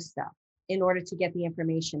to know stuff in order to get the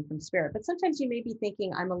information from spirit. But sometimes you may be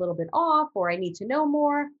thinking I'm a little bit off or I need to know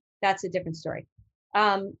more. That's a different story.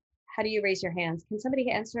 How do you raise your hands? Can somebody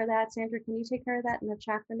answer that? Sandra, can you take care of that in the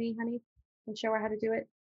chat for me, honey? And show her how to do it.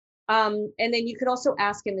 And then you could also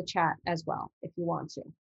ask in the chat as well if you want to.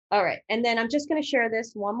 All right. And then I'm just going to share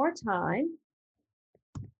this one more time.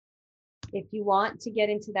 If you want to get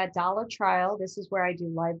into that dollar trial, this is where I do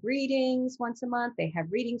live readings once a month. They have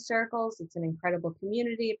reading circles. It's an incredible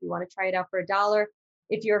community. If you want to try it out for $1,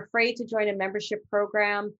 if you're afraid to join a membership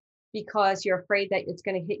program because you're afraid that it's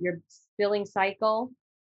going to hit your billing cycle,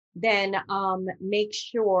 then make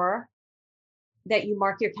sure that you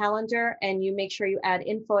mark your calendar and you make sure you add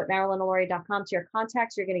info@marilynoloria.com to your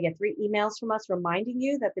contacts. You're going to get 3 emails from us reminding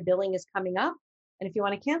you that the billing is coming up. And if you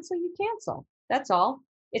want to cancel, you cancel. That's all.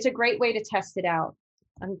 It's a great way to test it out.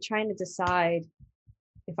 I'm trying to decide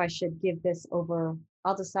if I should give this over.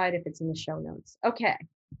 I'll decide if it's in the show notes. Okay.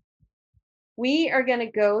 We are going to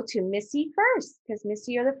go to Missy first because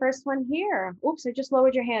Missy, you're the first one here. Oops, I just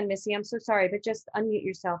lowered your hand, Missy. I'm so sorry, but just unmute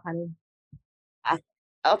yourself, honey.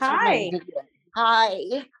 I'll turn my Hi. video. Hi.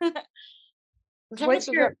 I'm trying What's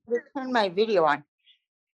to figure out how to turn my video on.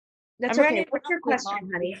 That's I'm okay. running What's your around doing question,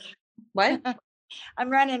 laundry. honey? What? I'm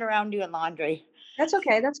running around doing laundry. That's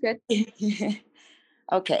okay. That's good.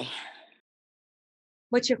 Okay.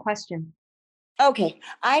 What's your question? Okay.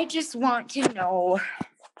 I just want to know,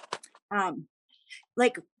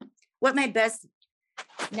 like, what my best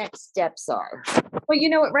next steps are. Well, you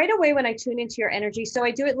know what, right away when I tune into your energy, so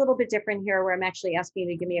I do it a little bit different here where I'm actually asking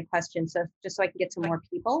you to give me a question. So just so I can get to more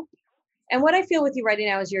people. And what I feel with you right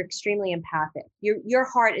now is you're extremely empathic. Your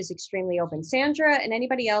heart is extremely open. Sandra and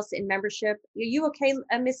anybody else in membership, are you okay,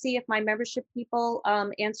 Missy, if my membership people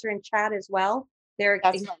answer in chat as well? They're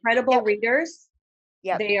That's incredible readers.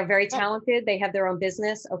 Yep. They are very talented. They have their own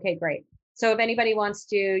business. Okay, great. So if anybody wants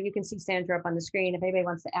to, you can see Sandra up on the screen. If anybody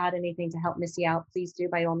wants to add anything to help Missy out, please do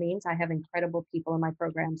by all means. I have incredible people in my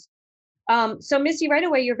programs. So Missy, right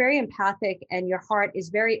away, you're very empathic and your heart is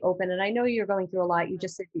very open. And I know you're going through a lot. You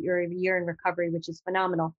just said that you're a year in recovery, which is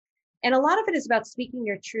phenomenal. And a lot of it is about speaking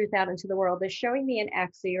your truth out into the world. They're showing me an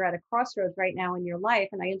X, so you're at a crossroads right now in your life.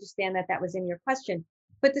 And I understand that that was in your question.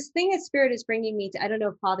 But this thing that spirit is bringing me to, I don't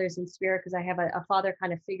know if father's in spirit because I have a father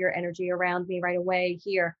kind of figure energy around me right away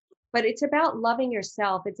here. But it's about loving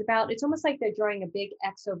yourself. It's almost like they're drawing a big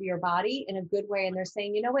X over your body in a good way. And they're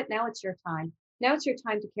saying, you know what, now it's your time. Now it's your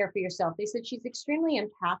time to care for yourself. They said she's extremely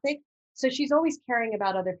empathic. So she's always caring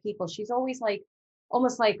about other people. She's always like,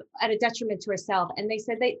 almost like at a detriment to herself. And they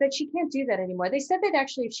said that she can't do that anymore. They said that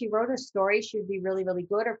actually if she wrote her story, she would be really, really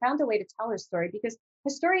good or found a way to tell her story because her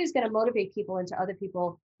story is going to motivate people into other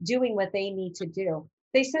people doing what they need to do.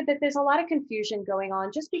 They said that there's a lot of confusion going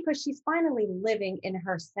on just because she's finally living in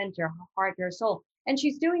her center, her heart, and her soul. And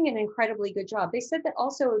she's doing an incredibly good job. They said that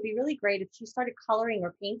also it would be really great if she started coloring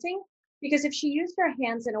or painting, because if she used her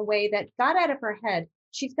hands in a way that got out of her head,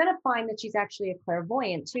 she's going to find that she's actually a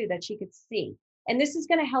clairvoyant too, that she could see. And this is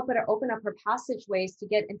going to help her to open up her passageways to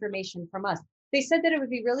get information from us. They said that it would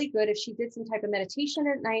be really good if she did some type of meditation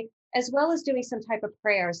at night, as well as doing some type of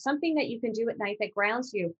prayer, something that you can do at night that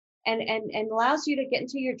grounds you and allows you to get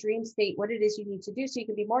into your dream state, what it is you need to do so you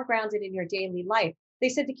can be more grounded in your daily life. They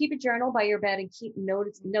said to keep a journal by your bed and keep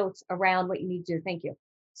notes around what you need to do. Thank you.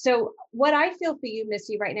 So what I feel for you,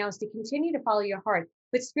 Missy, right now is to continue to follow your heart.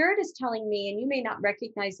 But Spirit is telling me, and you may not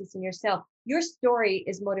recognize this in yourself, your story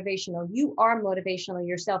is motivational. You are motivational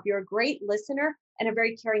yourself. You're a great listener and a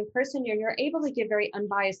very caring person, and you're able to give very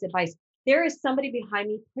unbiased advice. There is somebody behind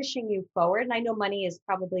me pushing you forward. And I know money is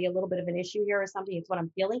probably a little bit of an issue here or something. It's what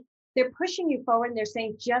I'm feeling. They're pushing you forward and they're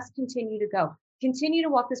saying, just continue to go, continue to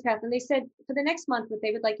walk this path. And they said for the next month, what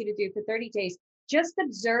they would like you to do for 30 days, just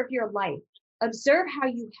observe your life, observe how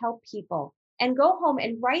you help people, and go home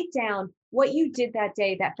and write down what you did that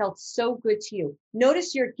day that felt so good to you.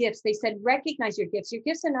 Notice your gifts. They said, recognize your gifts. Your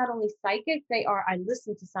gifts are not only psychic, they are, I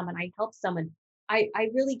listened to someone, I helped someone, I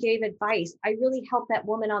really gave advice, I really helped that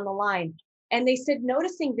woman on the line. And they said,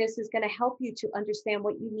 noticing this is going to help you to understand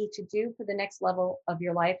what you need to do for the next level of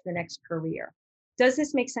your life, the next career. Does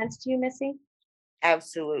this make sense to you, Missy?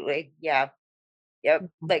 Absolutely. Yeah. Yep.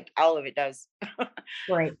 Like all of it does.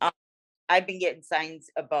 Great. I've been getting signs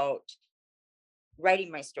about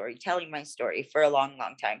writing my story, telling my story for a long,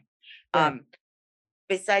 long time. Good.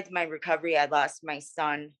 Besides my recovery, I lost my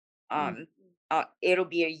son. It'll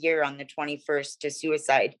be a year on the 21st to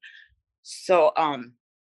suicide. So,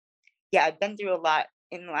 yeah, I've been through a lot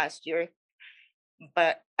in the last year,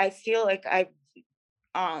 but I feel like I've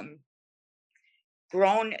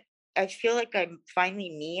grown. I feel like I'm finally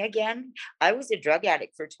me again. I was a drug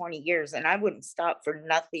addict for 20 years and I wouldn't stop for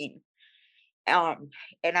nothing. And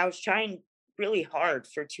I was trying really hard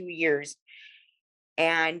for 2 years,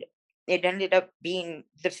 and it ended up being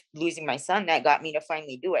losing my son that got me to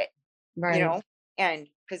finally do it, Right. and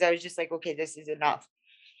because I was just like, okay, this is enough.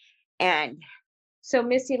 And So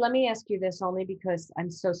Missy, let me ask you this only because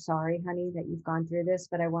I'm so sorry, honey, that you've gone through this,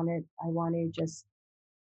 but I want to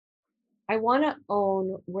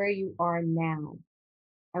own where you are now.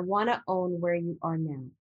 I want to own where you are now.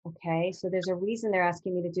 Okay. So there's a reason they're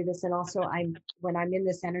asking me to do this. And also when I'm in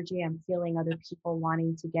this energy, I'm feeling other people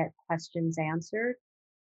wanting to get questions answered.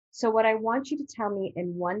 So what I want you to tell me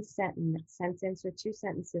in one sentence or two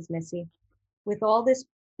sentences, Missy, with all this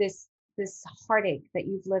heartache that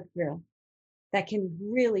you've lived through that can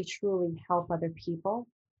really, truly help other people,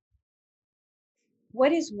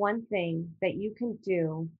 what is one thing that you can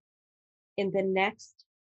do in the next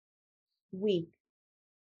week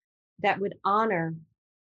that would honor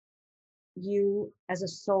you as a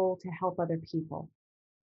soul to help other people?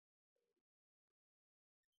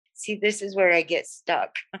 see, this is where I get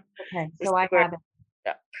stuck. Okay, This so is I where have it.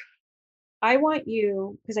 stuck. I want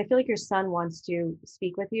you, because I feel like your son wants to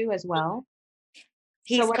speak with you as well.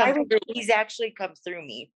 So what I would, He's actually come through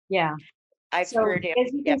me. yeah. I've So heard him.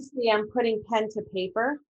 as you Yeah. can see, I'm putting pen to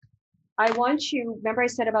paper. I want you, remember I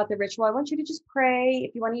said about the ritual, I want you to just pray.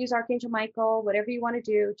 If you want to use Archangel Michael, whatever you want to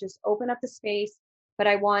do, just open up the space. But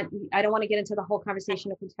I don't want to get into the whole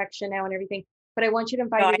conversation of protection now and everything, but I want you to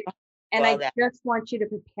invite No, you I to, don't and do I all that. just want you to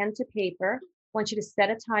put pen to paper. I want you to set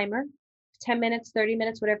a timer, 10 minutes, 30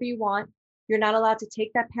 minutes, whatever you want. You're not allowed to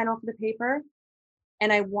take that pen off the paper.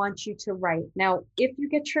 And I want you to write. Now, if you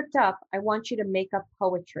get tripped up, I want you to make up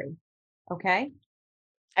poetry. Okay?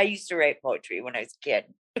 I used to write poetry when I was a kid.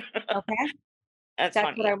 Okay? That's That's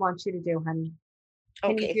what funny. I want you to do, honey.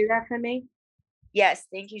 Can you Okay. do that for me? Yes,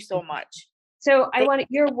 thank you so much. So Thank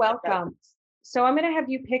you're you. welcome. So I'm going to have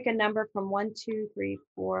you pick a number from 1, 2, 3,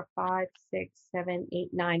 4, 5, 6, 7, 8,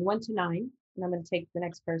 9, 1 to 9. And I'm going to take the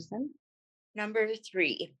next person. Number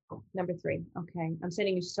 3. Number 3. Okay. I'm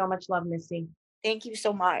sending you so much love, Missy. Thank you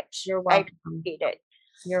so much. You're I welcome. appreciate it.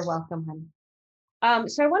 You're welcome, honey.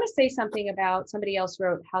 So I want to say something about somebody else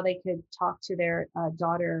wrote how they could talk to their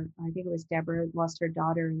daughter. I think it was Deborah lost her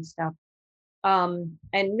daughter and stuff. And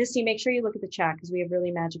Missy, make sure you look at the chat because we have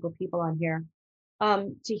really magical people on here.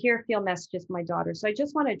 To hear, feel messages from my daughter. So I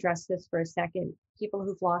just want to address this for a second. People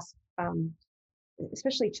who've lost,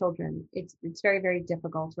 especially children, it's very, very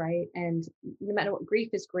difficult, right? And no matter what, grief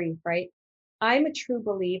is grief, right? I'm a true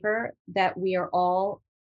believer that we are all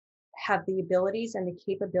have the abilities and the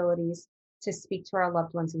capabilities to speak to our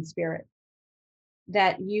loved ones in spirit.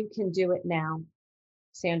 That you can do it now.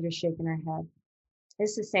 Sandra's shaking her head.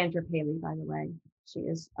 This is Sandra Paley, by the way. She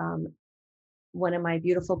is one of my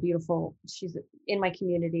beautiful, she's in my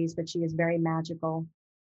communities, but she is very magical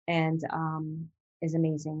and is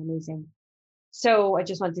amazing. So I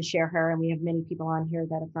just wanted to share her, and we have many people on here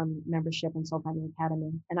that are from membership and Soul Finding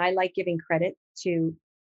Academy. And I like giving credit to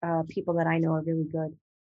people that I know are really good,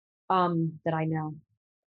 that I know.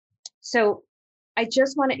 So I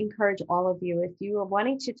just want to encourage all of you, if you are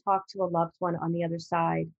wanting to talk to a loved one on the other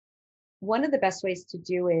side, one of the best ways to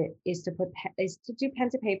do it is to do pen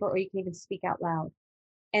to paper, or you can even speak out loud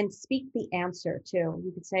and speak the answer too.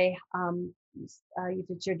 You could say, if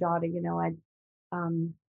it's your daughter,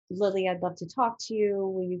 Lily, I'd love to talk to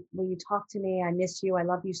you. Will you talk to me? I miss you. I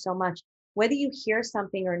love you so much. Whether you hear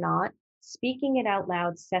something or not, speaking it out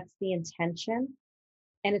loud sets the intention,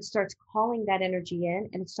 and it starts calling that energy in,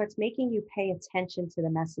 and it starts making you pay attention to the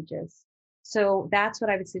messages. So that's what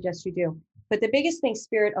I would suggest you do. But the biggest thing,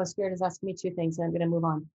 Spirit is asking me two things, and I'm going to move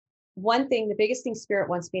on. One thing, the biggest thing Spirit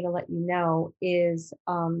wants me to let you know is,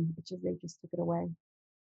 which is they just took it away,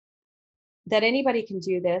 that anybody can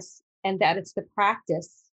do this, and that it's the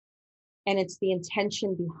practice and it's the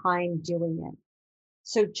intention behind doing it.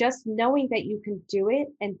 So just knowing that you can do it,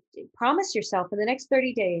 and promise yourself for the next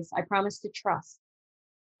 30 days, I promise to trust.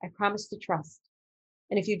 I promise to trust.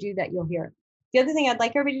 And if you do that, you'll hear it. The other thing I'd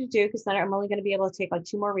like everybody to do, because then I'm only going to be able to take like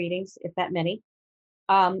 2 more readings, if that many.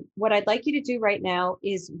 What I'd like you to do right now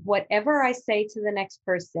is whatever I say to the next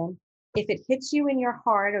person, if it hits you in your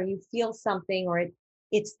heart or you feel something or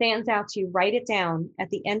it stands out to you, write it down. At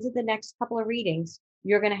the end of the next couple of readings,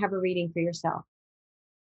 you're going to have a reading for yourself.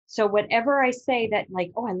 So whatever I say that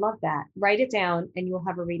like, oh, I love that, write it down and you'll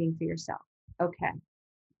have a reading for yourself. Okay.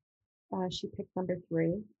 She picked number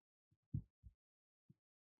 3.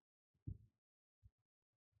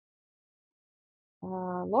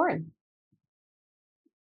 Lauren.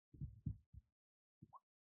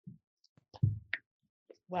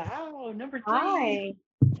 Wow, number 3. Hi.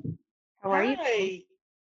 How are you? Hi.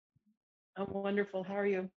 I'm wonderful. How are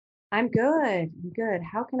you? I'm good. I'm good.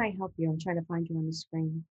 How can I help you? I'm trying to find you on the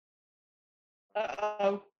screen.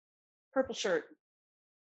 Uh-oh. Purple shirt.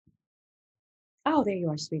 Oh, there you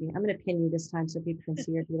are, sweetie. I'm going to pin you this time so people can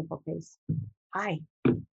see your beautiful face. Hi.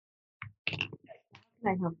 How can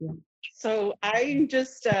I help you? So I'm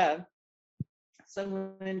just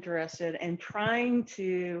so interested and trying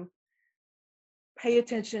to pay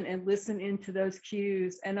attention and listen into those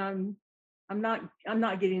cues, and I'm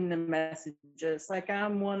not getting the messages. Like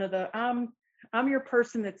I'm your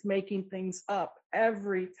person that's making things up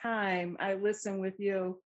every time I listen with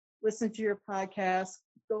you, listen to your podcast,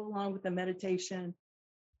 go along with the meditation.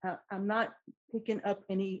 I'm not picking up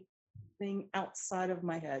anything outside of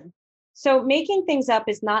my head. So making things up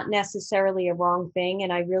is not necessarily a wrong thing.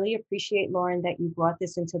 And I really appreciate, Lauren, that you brought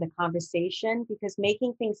this into the conversation, because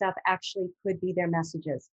making things up actually could be their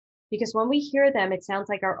messages. Because when we hear them, it sounds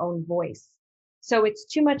like our own voice. So it's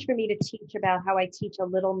too much for me to teach about how I teach a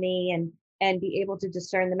little me and be able to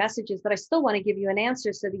discern the messages, but I still want to give you an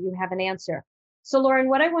answer so that you have an answer. So Lauren,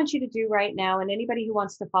 what I want you to do right now, and anybody who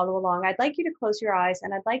wants to follow along, I'd like you to close your eyes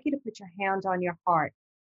and I'd like you to put your hand on your heart.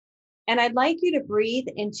 And I'd like you to breathe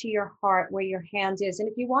into your heart where your hand is. And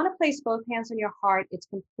if you want to place both hands on your heart, it's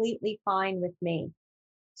completely fine with me.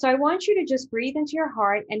 So I want you to just breathe into your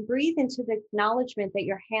heart and breathe into the acknowledgement that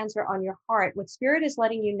your hands are on your heart. What Spirit is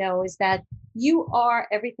letting you know is that you are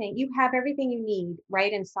everything. You have everything you need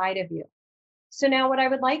right inside of you. So now what I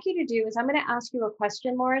would like you to do is I'm going to ask you a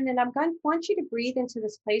question, Lauren, and I'm going to want you to breathe into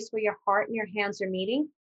this place where your heart and your hands are meeting.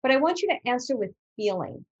 But I want you to answer with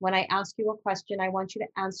feeling. When I ask you a question, I want you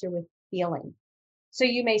to answer with feeling. So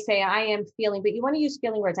you may say, I am feeling, but you want to use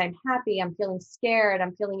feeling words. I'm happy. I'm feeling scared.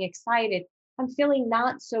 I'm feeling excited. I'm feeling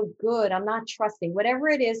not so good. I'm not trusting. Whatever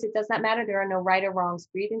it is, it does not matter. There are no right or wrongs.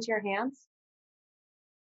 Breathe into your hands.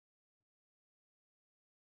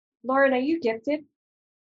 Lauren, are you gifted?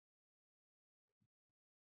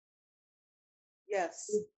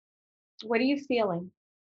 Yes. What are you feeling?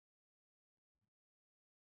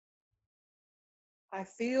 I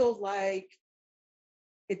feel like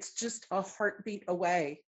it's just a heartbeat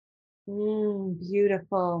away.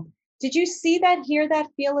 Beautiful. Did you see that, hear that,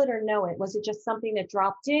 feel it, or know it? Was it just something that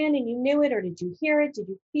dropped in and you knew it, or did you hear it? Did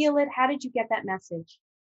you feel it? How did you get that message?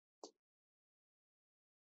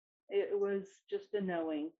 It was just a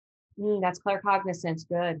knowing. That's claircognizance.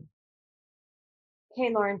 Good. Okay,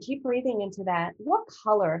 Lauren, keep breathing into that. What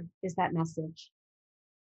color is that message?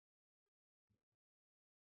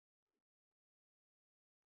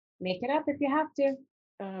 Make it up if you have to.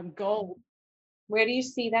 Gold Where do you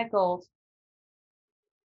see that gold?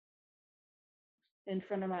 in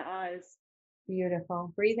front of my eyes.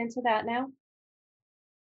 Beautiful. Breathe into that now.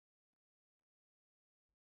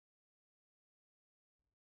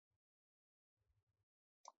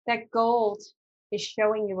 That gold is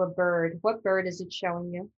showing you a bird. What bird is it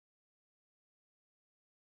showing you?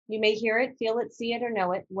 You may hear it, feel it, see it, or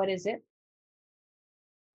know it. What is it?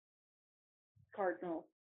 Cardinal.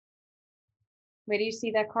 Where do you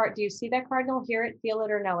see that card? Do you see that cardinal? Hear it, feel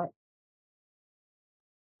it, or know it?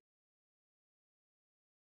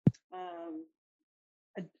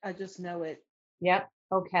 I just know it. Yep.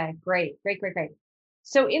 Okay. Great. Great. Great. Great.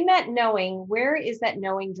 So in that knowing, where is that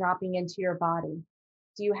knowing dropping into your body?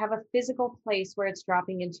 Do you have a physical place where it's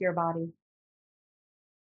dropping into your body?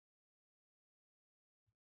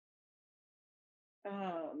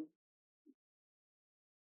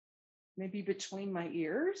 maybe between my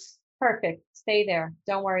ears. Perfect. Stay there.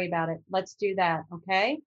 Don't worry about it. Let's do that.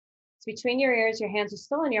 Okay. It's between your ears. Your hands are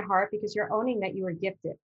still in your heart because you're owning that you were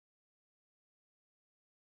gifted.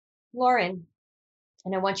 Lauren,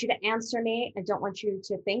 and I want you to answer me. I don't want you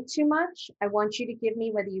to think too much. I want you to give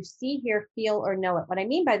me whether you see, hear, feel, or know it. What I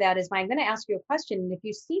mean by that is I'm going to ask you a question. And if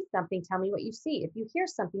you see something, tell me what you see. If you hear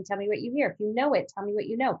something, tell me what you hear. If you know it, tell me what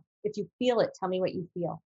you know. If you feel it, tell me what you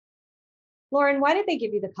feel. Lauren, why did they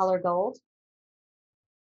give you the color gold?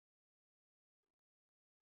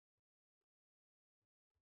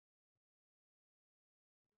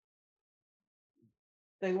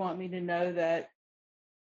 They want me to know that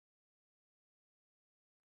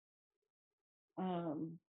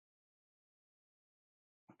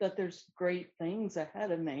that there's great things ahead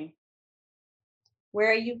of me. Where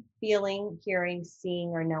are you feeling, hearing, seeing,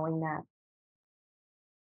 or knowing that?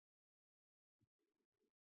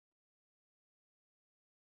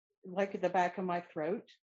 Like at the back of my throat.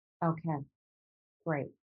 Okay, great.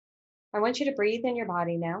 I want you to breathe in your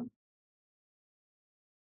body now.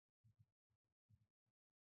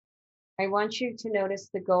 I want you to notice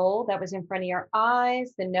the goal that was in front of your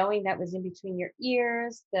eyes, the knowing that was in between your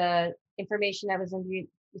ears, the information that was in the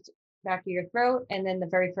back of your throat, and then the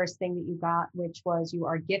very first thing that you got, which was you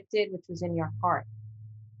are gifted, which was in your heart.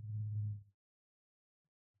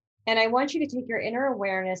 And I want you to take your inner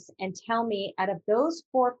awareness and tell me, out of those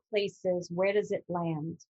 4 places, where does it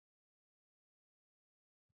land?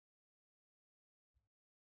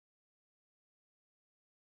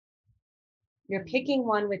 You're picking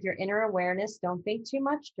one with your inner awareness. Don't think too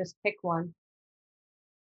much. Just pick one.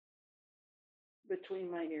 Between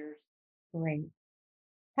my ears. Great.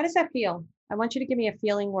 How does that feel? I want you to give me a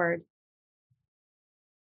feeling word.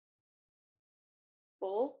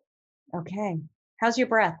 Full. Okay. How's your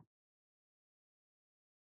breath?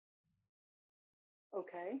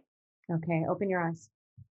 Okay. Okay. Open your eyes.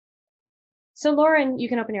 So Lauren, you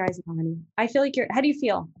can open your eyes now, honey. I feel like how do you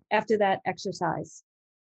feel after that exercise?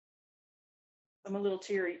 I'm a little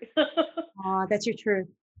teary. Aw, that's your truth.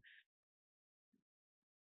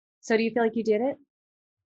 So do you feel like you did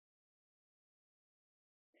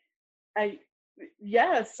it?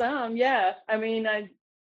 Yes, yeah. I mean,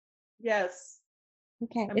 yes.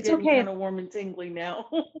 Okay. I'm It's getting okay. kind of warm and tingly now.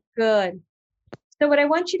 Good. So what I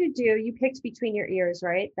want you to do, you picked between your ears,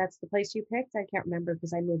 right? That's the place you picked? I can't remember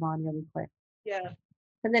because I move on really quick. Yeah.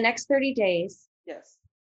 For the next 30 days, Yes.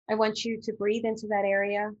 I want you to breathe into that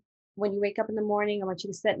area. When you wake up in the morning, I want you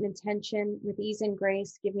to set an intention with ease and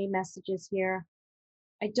grace. Give me messages here.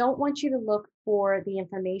 I don't want you to look for the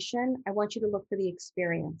information. I want you to look for the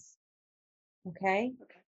experience. Okay?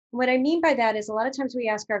 Okay. What I mean by that is a lot of times we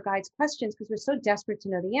ask our guides questions because we're so desperate to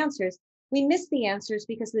know the answers. We miss the answers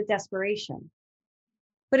because of the desperation.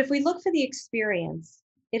 But if we look for the experience,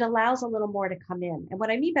 it allows a little more to come in. And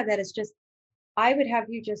what I mean by that is just, I would have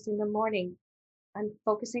you just in the morning, I'm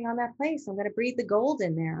focusing on that place. I'm going to breathe the gold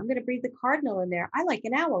in there. I'm going to breathe the cardinal in there. I like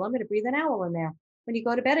an owl. I'm going to breathe an owl in there. When you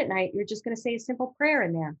go to bed at night, you're just going to say a simple prayer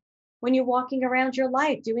in there. When you're walking around your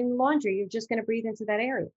life doing laundry, you're just going to breathe into that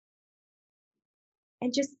area.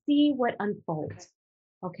 And just see what unfolds.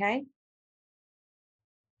 Okay?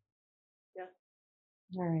 Yeah.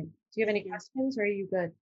 All right. Do you have any Thank you. questions or are you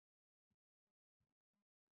good?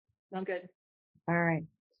 I'm good. All right.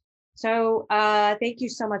 So thank you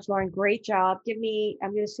so much, Lauren. Great job.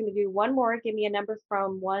 I'm just going to do one more. Give me a number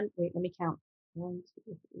from one. Wait, let me count. 1,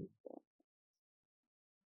 2, 3, 4.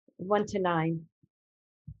 1 to 9.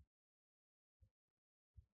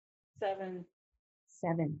 7.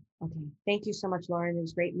 7. Okay. Thank you so much, Lauren. It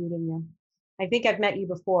was great meeting you. I think I've met you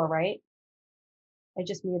before, right? I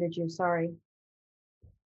just muted you. Sorry.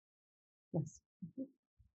 Yes.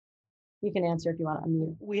 You can answer if you want to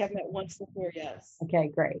unmute. We have met once before, yes.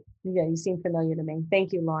 Okay, great. Yeah, you seem familiar to me.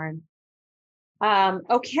 Thank you, Lauren.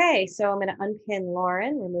 Okay, so I'm going to unpin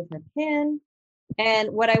Lauren, remove her pin.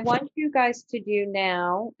 And what I want you guys to do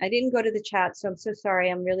now, I didn't go to the chat, so I'm so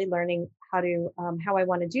sorry. I'm really learning how I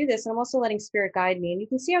want to do this. And I'm also letting Spirit guide me. And you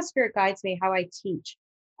can see how Spirit guides me, how I teach.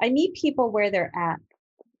 I meet people where they're at,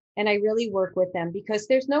 and I really work with them because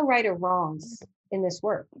there's no right or wrongs in this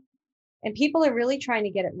work. And people are really trying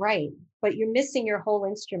to get it right, but you're missing your whole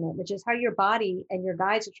instrument, which is how your body and your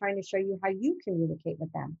guides are trying to show you how you communicate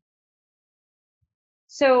with them.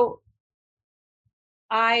 So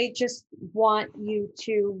I just want you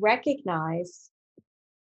to recognize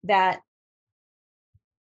that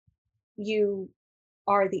you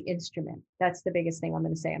are the instrument. That's the biggest thing I'm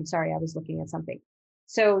going to say. I'm sorry, I was looking at something.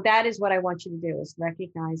 So that is what I want you to do, is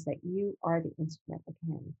recognize that you are the instrument.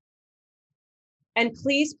 Okay. And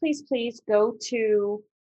please, please, please go to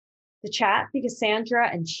the chat because Sandra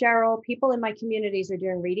and Cheryl, people in my communities are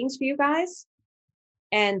doing readings for you guys.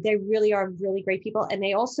 And they really are really great people. And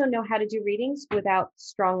they also know how to do readings without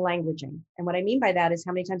strong languaging. And what I mean by that is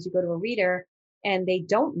how many times you go to a reader and they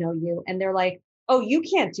don't know you and they're like, oh, you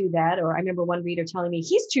can't do that. Or I remember one reader telling me,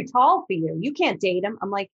 he's too tall for you. You can't date him.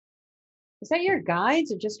 I'm like, is that your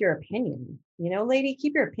guides or just your opinion? You know, lady,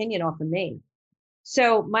 keep your opinion off of me.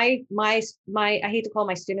 So my I hate to call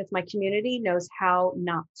my students, my community knows how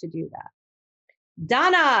not to do that.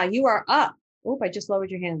 Donna, you are up. Oop, I just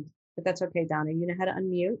lowered your hand, but that's okay, Donna. You know how to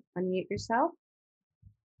unmute yourself.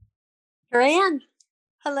 Here I am.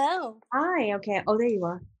 Hello. Hi, okay. Oh, there you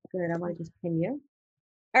are. Good, I want to just pin you.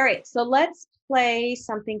 All right, so let's play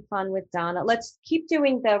something fun with Donna. Let's keep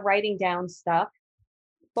doing the writing down stuff.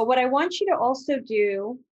 But what I want you to also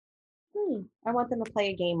do, I want them to play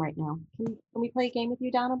a game right now. Can we play a game with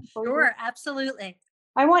you, Donna? Sure, absolutely.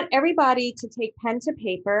 I want everybody to take pen to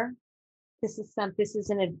paper. This is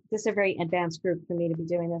a very advanced group for me to be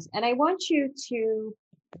doing this. And I want you to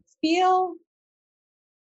feel,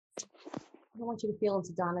 I don't want you to feel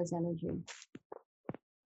into Donna's energy.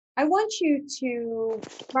 I want you to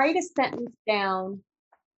write a sentence down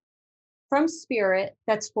from spirit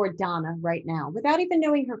that's for Donna right now, without even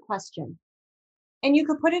knowing her question. And you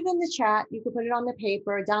could put it in the chat. You could put it on the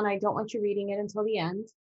paper. Donna, I don't want you reading it until the end.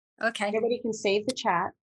 Okay. Everybody can save the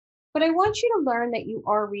chat. But I want you to learn that you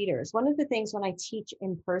are readers. One of the things when I teach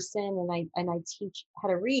in person and I teach how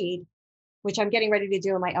to read, which I'm getting ready to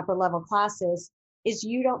do in my upper level classes, is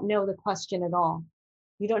you don't know the question at all.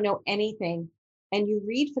 You don't know anything. And you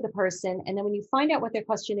read for the person. And then when you find out what their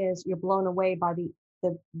question is, you're blown away by the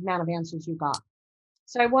amount of answers you got.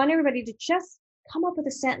 So I want everybody to just come up with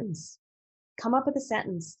a sentence. Come up with a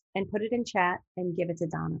sentence and put it in chat and give it to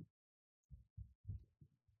Donna.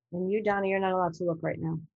 And you, Donna, you're not allowed to look right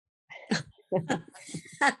now.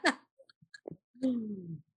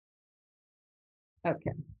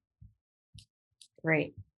 Okay.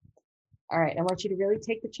 Great. All right. I want you to really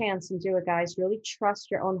take the chance and do it, guys. Really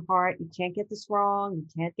trust your own heart. You can't get this wrong. You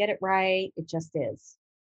can't get it right. It just is.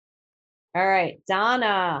 All right,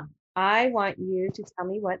 Donna, I want you to tell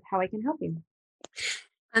me how I can help you.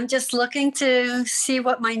 I'm just looking to see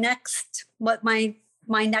what my next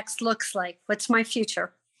looks like. What's my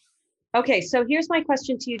future? Okay, so here's my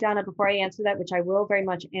question to you, Donna, before I answer that, which I will very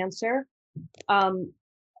much answer.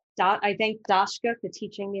 I thank Dashka for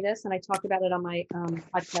teaching me this, and I talk about it on my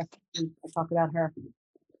podcast. I talk about her.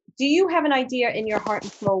 Do you have an idea in your heart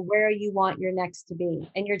and soul where you want your next to be?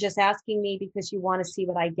 And you're just asking me because you want to see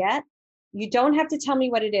what I get? You don't have to tell me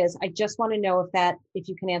what it is. I just want to know if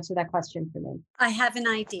you can answer that question for me. I have an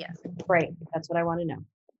idea. Great. That's what I want to know.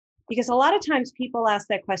 Because a lot of times people ask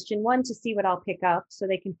that question, one, to see what I'll pick up so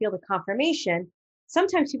they can feel the confirmation.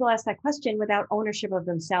 Sometimes people ask that question without ownership of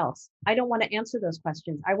themselves. I don't want to answer those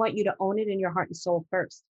questions. I want you to own it in your heart and soul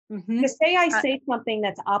first. Because say I say something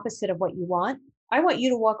that's opposite of what you want, I want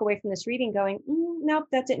you to walk away from this reading going, nope,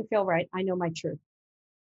 that didn't feel right. I know my truth.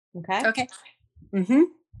 Okay? Okay.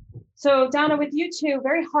 So Donna, with you too,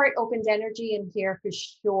 very heart opened energy in here for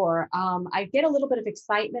sure. I get a little bit of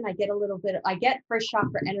excitement. I get first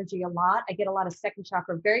chakra energy a lot. I get a lot of second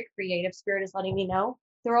chakra, very creative. Spirit is letting me know.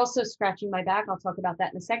 They're also scratching my back. I'll talk about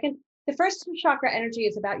that in a second. The first chakra energy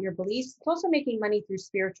is about your beliefs. It's also making money through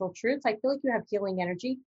spiritual truths. I feel like you have healing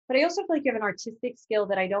energy, but I also feel like you have an artistic skill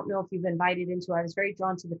that I don't know if you've invited into. I was very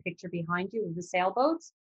drawn to the picture behind you of the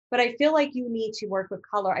sailboats. But I feel like you need to work with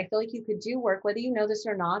color. I feel like you could do work, whether you know this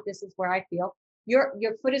or not. This is where I feel your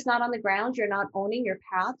foot is not on the ground. You're not owning your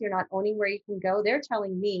path. You're not owning where you can go. They're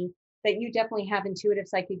telling me that you definitely have intuitive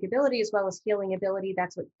psychic ability as well as healing ability.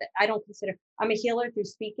 That's what I don't consider. I'm a healer through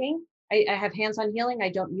speaking. I have hands-on healing. I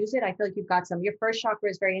don't use it. I feel like you've got some. Your first chakra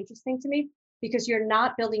is very interesting to me because you're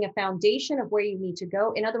not building a foundation of where you need to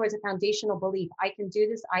go. In other words, a foundational belief. I can do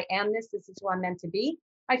this. I am this. This is who I'm meant to be.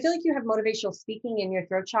 I feel like you have motivational speaking in your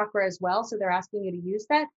throat chakra as well. So they're asking you to use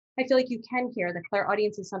that. I feel like you can hear the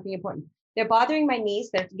clairaudience is something important. They're bothering my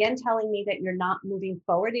knees. They're again telling me that you're not moving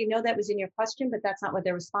forward. They know that was in your question, but that's not what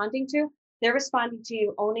they're responding to. They're responding to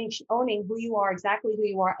you owning who you are, exactly who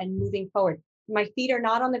you are, and moving forward. My feet are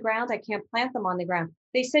not on the ground. I can't plant them on the ground.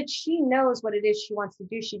 They said she knows what it is she wants to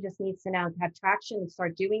do. She just needs to now have traction and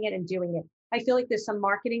start doing it and doing it. I feel like there's some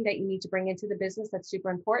marketing that you need to bring into the business that's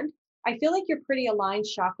super important. I feel like you're pretty aligned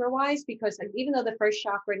chakra-wise because even though the first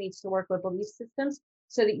chakra needs to work with belief systems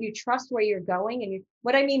so that you trust where you're going. And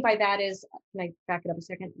what I mean by that is, can I back it up a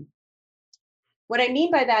second? What I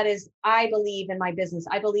mean by that is I believe in my business.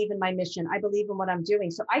 I believe in my mission. I believe in what I'm doing.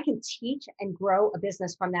 So I can teach and grow a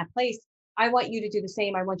business from that place. I want you to do the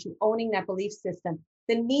same. I want you owning that belief system.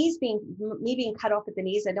 The knees me being cut off at the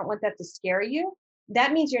knees, I don't want that to scare you.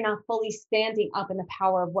 That means you're not fully standing up in the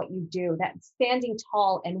power of what you do, that standing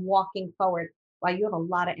tall and walking forward. Wow, you have a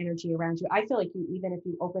lot of energy around you. I feel like you, even if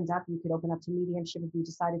you opened up, you could open up to mediumship if you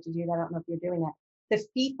decided to do that. I don't know if you're doing that. The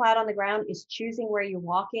feet flat on the ground is choosing where you're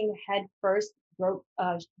walking, head first,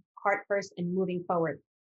 heart first, and moving forward.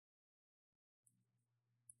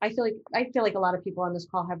 I feel like a lot of people on this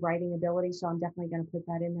call have writing ability, so I'm definitely going to put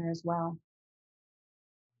that in there as well.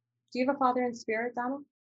 Do you have a father in spirit, Donald?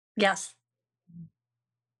 Yes.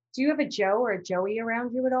 Do you have a Joe or a Joey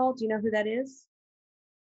around you at all? Do you know who that is?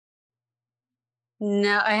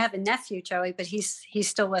 No, I have a nephew, Joey, but he's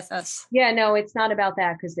still with us. Yeah, no, it's not about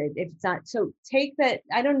that because if it's not, so take that.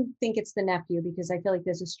 I don't think it's the nephew because I feel like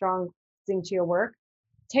there's a strong thing to your work.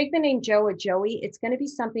 Take the name Joe or Joey. It's going to be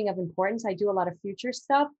something of importance. I do a lot of future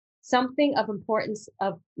stuff, something of importance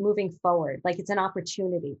of moving forward. Like it's an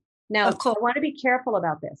opportunity. Now, Of course. I want to be careful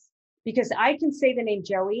about this because I can say the name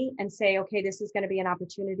Joey and say, okay, this is going to be an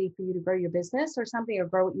opportunity for you to grow your business or something or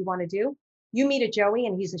grow what you want to do. You meet a Joey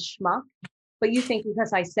and he's a schmuck, but you think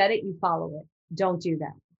because I said it, you follow it. Don't do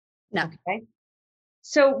that. No. Okay.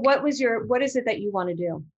 So what is it that you want to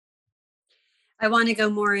do? I want to go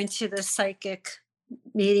more into the psychic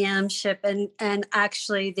mediumship and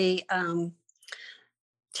actually the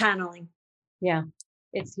channeling. Yeah,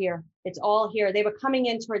 it's here. It's all here. They were coming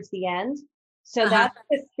in towards the end. So Uh-huh. that's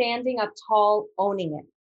the standing up tall, owning it.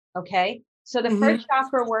 Okay. So the first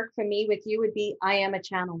chakra work for me with you would be, I am a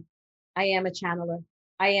channel. I am a channeler.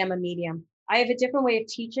 I am a medium. I have a different way of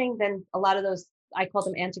teaching than a lot of those, I call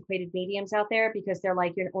them antiquated mediums out there because they're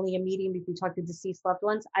like, you're only a medium if you talk to deceased loved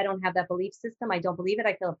ones. I don't have that belief system. I don't believe it.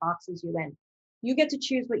 I feel it boxes you in. You get to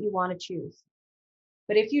choose what you want to choose.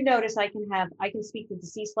 But if you notice, I can speak to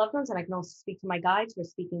deceased loved ones and I can also speak to my guides. We're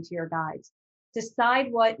speaking to your guides.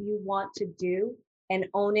 Decide what you want to do and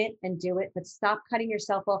own it and do it, but stop cutting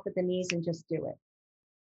yourself off at the knees and just do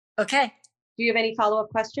it. Okay. Do you have any follow-up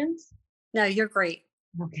questions? No, you're great.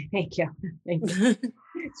 Okay, thank you. Thank you.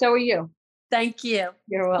 So are you. Thank you.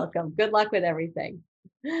 You're welcome. Good luck with everything.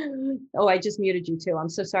 Oh, I just muted you too. I'm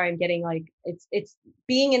so sorry. I'm getting like, it's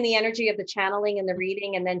being in the energy of the channeling and the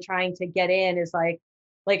reading and then trying to get in is like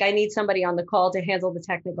I need somebody on the call to handle the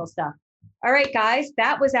technical stuff. All right, guys,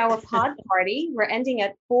 that was our pod party. We're ending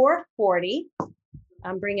at 4:40.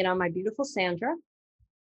 I'm bringing on my beautiful Sandra.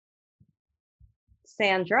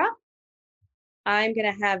 Sandra, I'm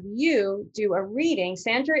going to have you do a reading.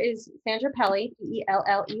 Sandra Pelley,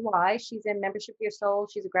 Pelley. She's in Membership for Your Soul.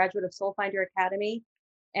 She's a graduate of Soul Finder Academy.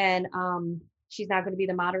 And she's now going to be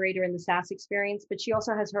the moderator in the SAS experience, but she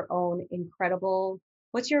also has her own incredible,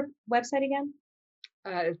 what's your website again?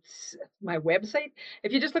 It's my website.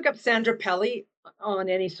 If you just look up Sandra Pelley on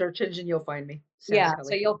any search engine, you'll find me. Sandra Pelley.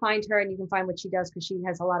 So you'll find her and you can find what she does because she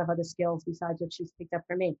has a lot of other skills besides what she's picked up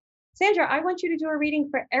from me. Sandra, I want you to do a reading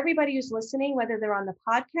for everybody who's listening, whether they're on the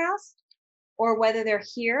podcast or whether they're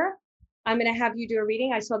here. I'm going to have you do a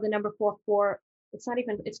reading. I saw the number 44. It's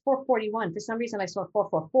 441. For some reason, I saw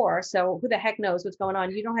 444. So who the heck knows what's going on?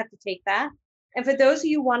 You don't have to take that. And for those of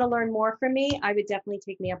you who want to learn more from me, I would definitely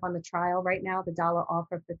take me up on the trial right now, the $1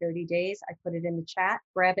 offer for 30 days. I put it in the chat.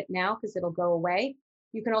 Grab it now because it'll go away.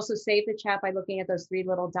 You can also save the chat by looking at those 3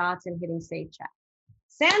 little dots and hitting save chat.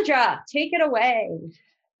 Sandra, take it away.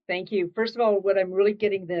 Thank you. First of all, what I'm really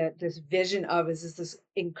getting this vision of is this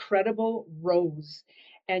incredible rose.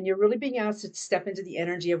 And you're really being asked to step into the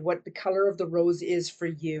energy of what the color of the rose is for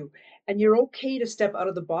you. And you're okay to step out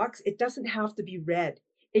of the box. It doesn't have to be red.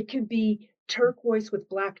 It can be turquoise with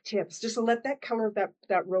black tips. Just to let that color of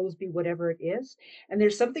that rose be whatever it is. And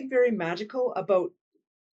there's something very magical about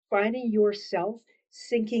finding yourself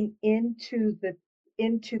sinking into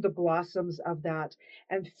the blossoms of that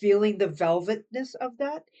and feeling the velvetness of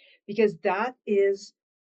that, because that is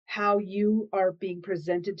how you are being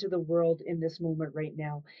presented to the world in this moment right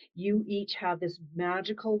now. You each have this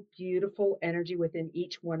magical, beautiful energy within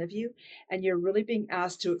each one of you, and you're really being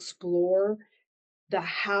asked to explore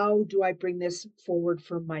how do I bring this forward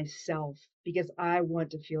for myself, because I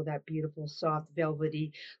want to feel that beautiful, soft,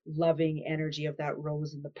 velvety, loving energy of that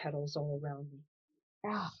rose and the petals all around me.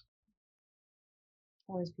 Oh,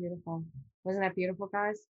 that was beautiful. Wasn't that beautiful,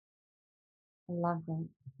 guys? I loved it.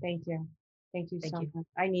 Thank you. Thank you so much.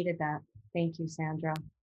 I needed that. Thank you, Sandra.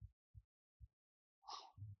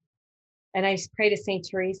 And I pray to St.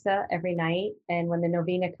 Teresa every night. And when the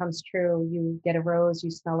novena comes true, you get a rose,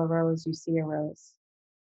 you smell a rose, you see a rose.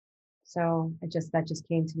 So that just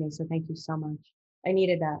came to me. So thank you so much. I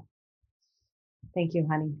needed that. Thank you,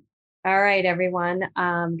 honey. All right, everyone.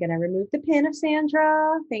 I'm going to remove the pin of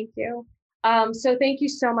Sandra. Thank you. So thank you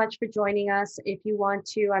so much for joining us. If you want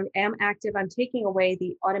to, I am active. I'm taking away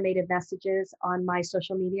the automated messages on my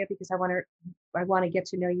social media because I want to get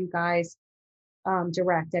to know you guys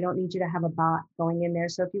direct. I don't need you to have a bot going in there.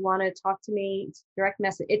 So if you want to talk to me, it's direct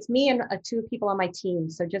message. It's me and two people on my team.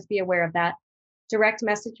 So just be aware of that. Direct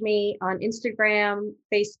message me on Instagram,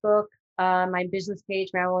 Facebook, my business page,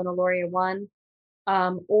 Marilyn Aloria 1,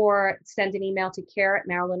 or send an email to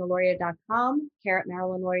care@marilynaloria.com,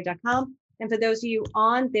 care@marilynaloria.com. And for those of you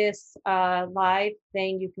on this live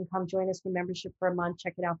thing, you can come join us for membership for a month.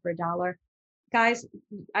 Check it out for $1. Guys,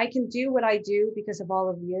 I can do what I do because of all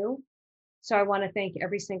of you. So I want to thank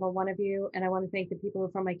every single one of you. And I want to thank the people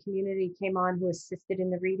who from my community came on who assisted in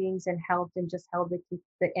the readings and helped and just held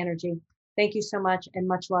the energy. Thank you so much and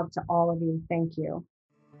much love to all of you. Thank you.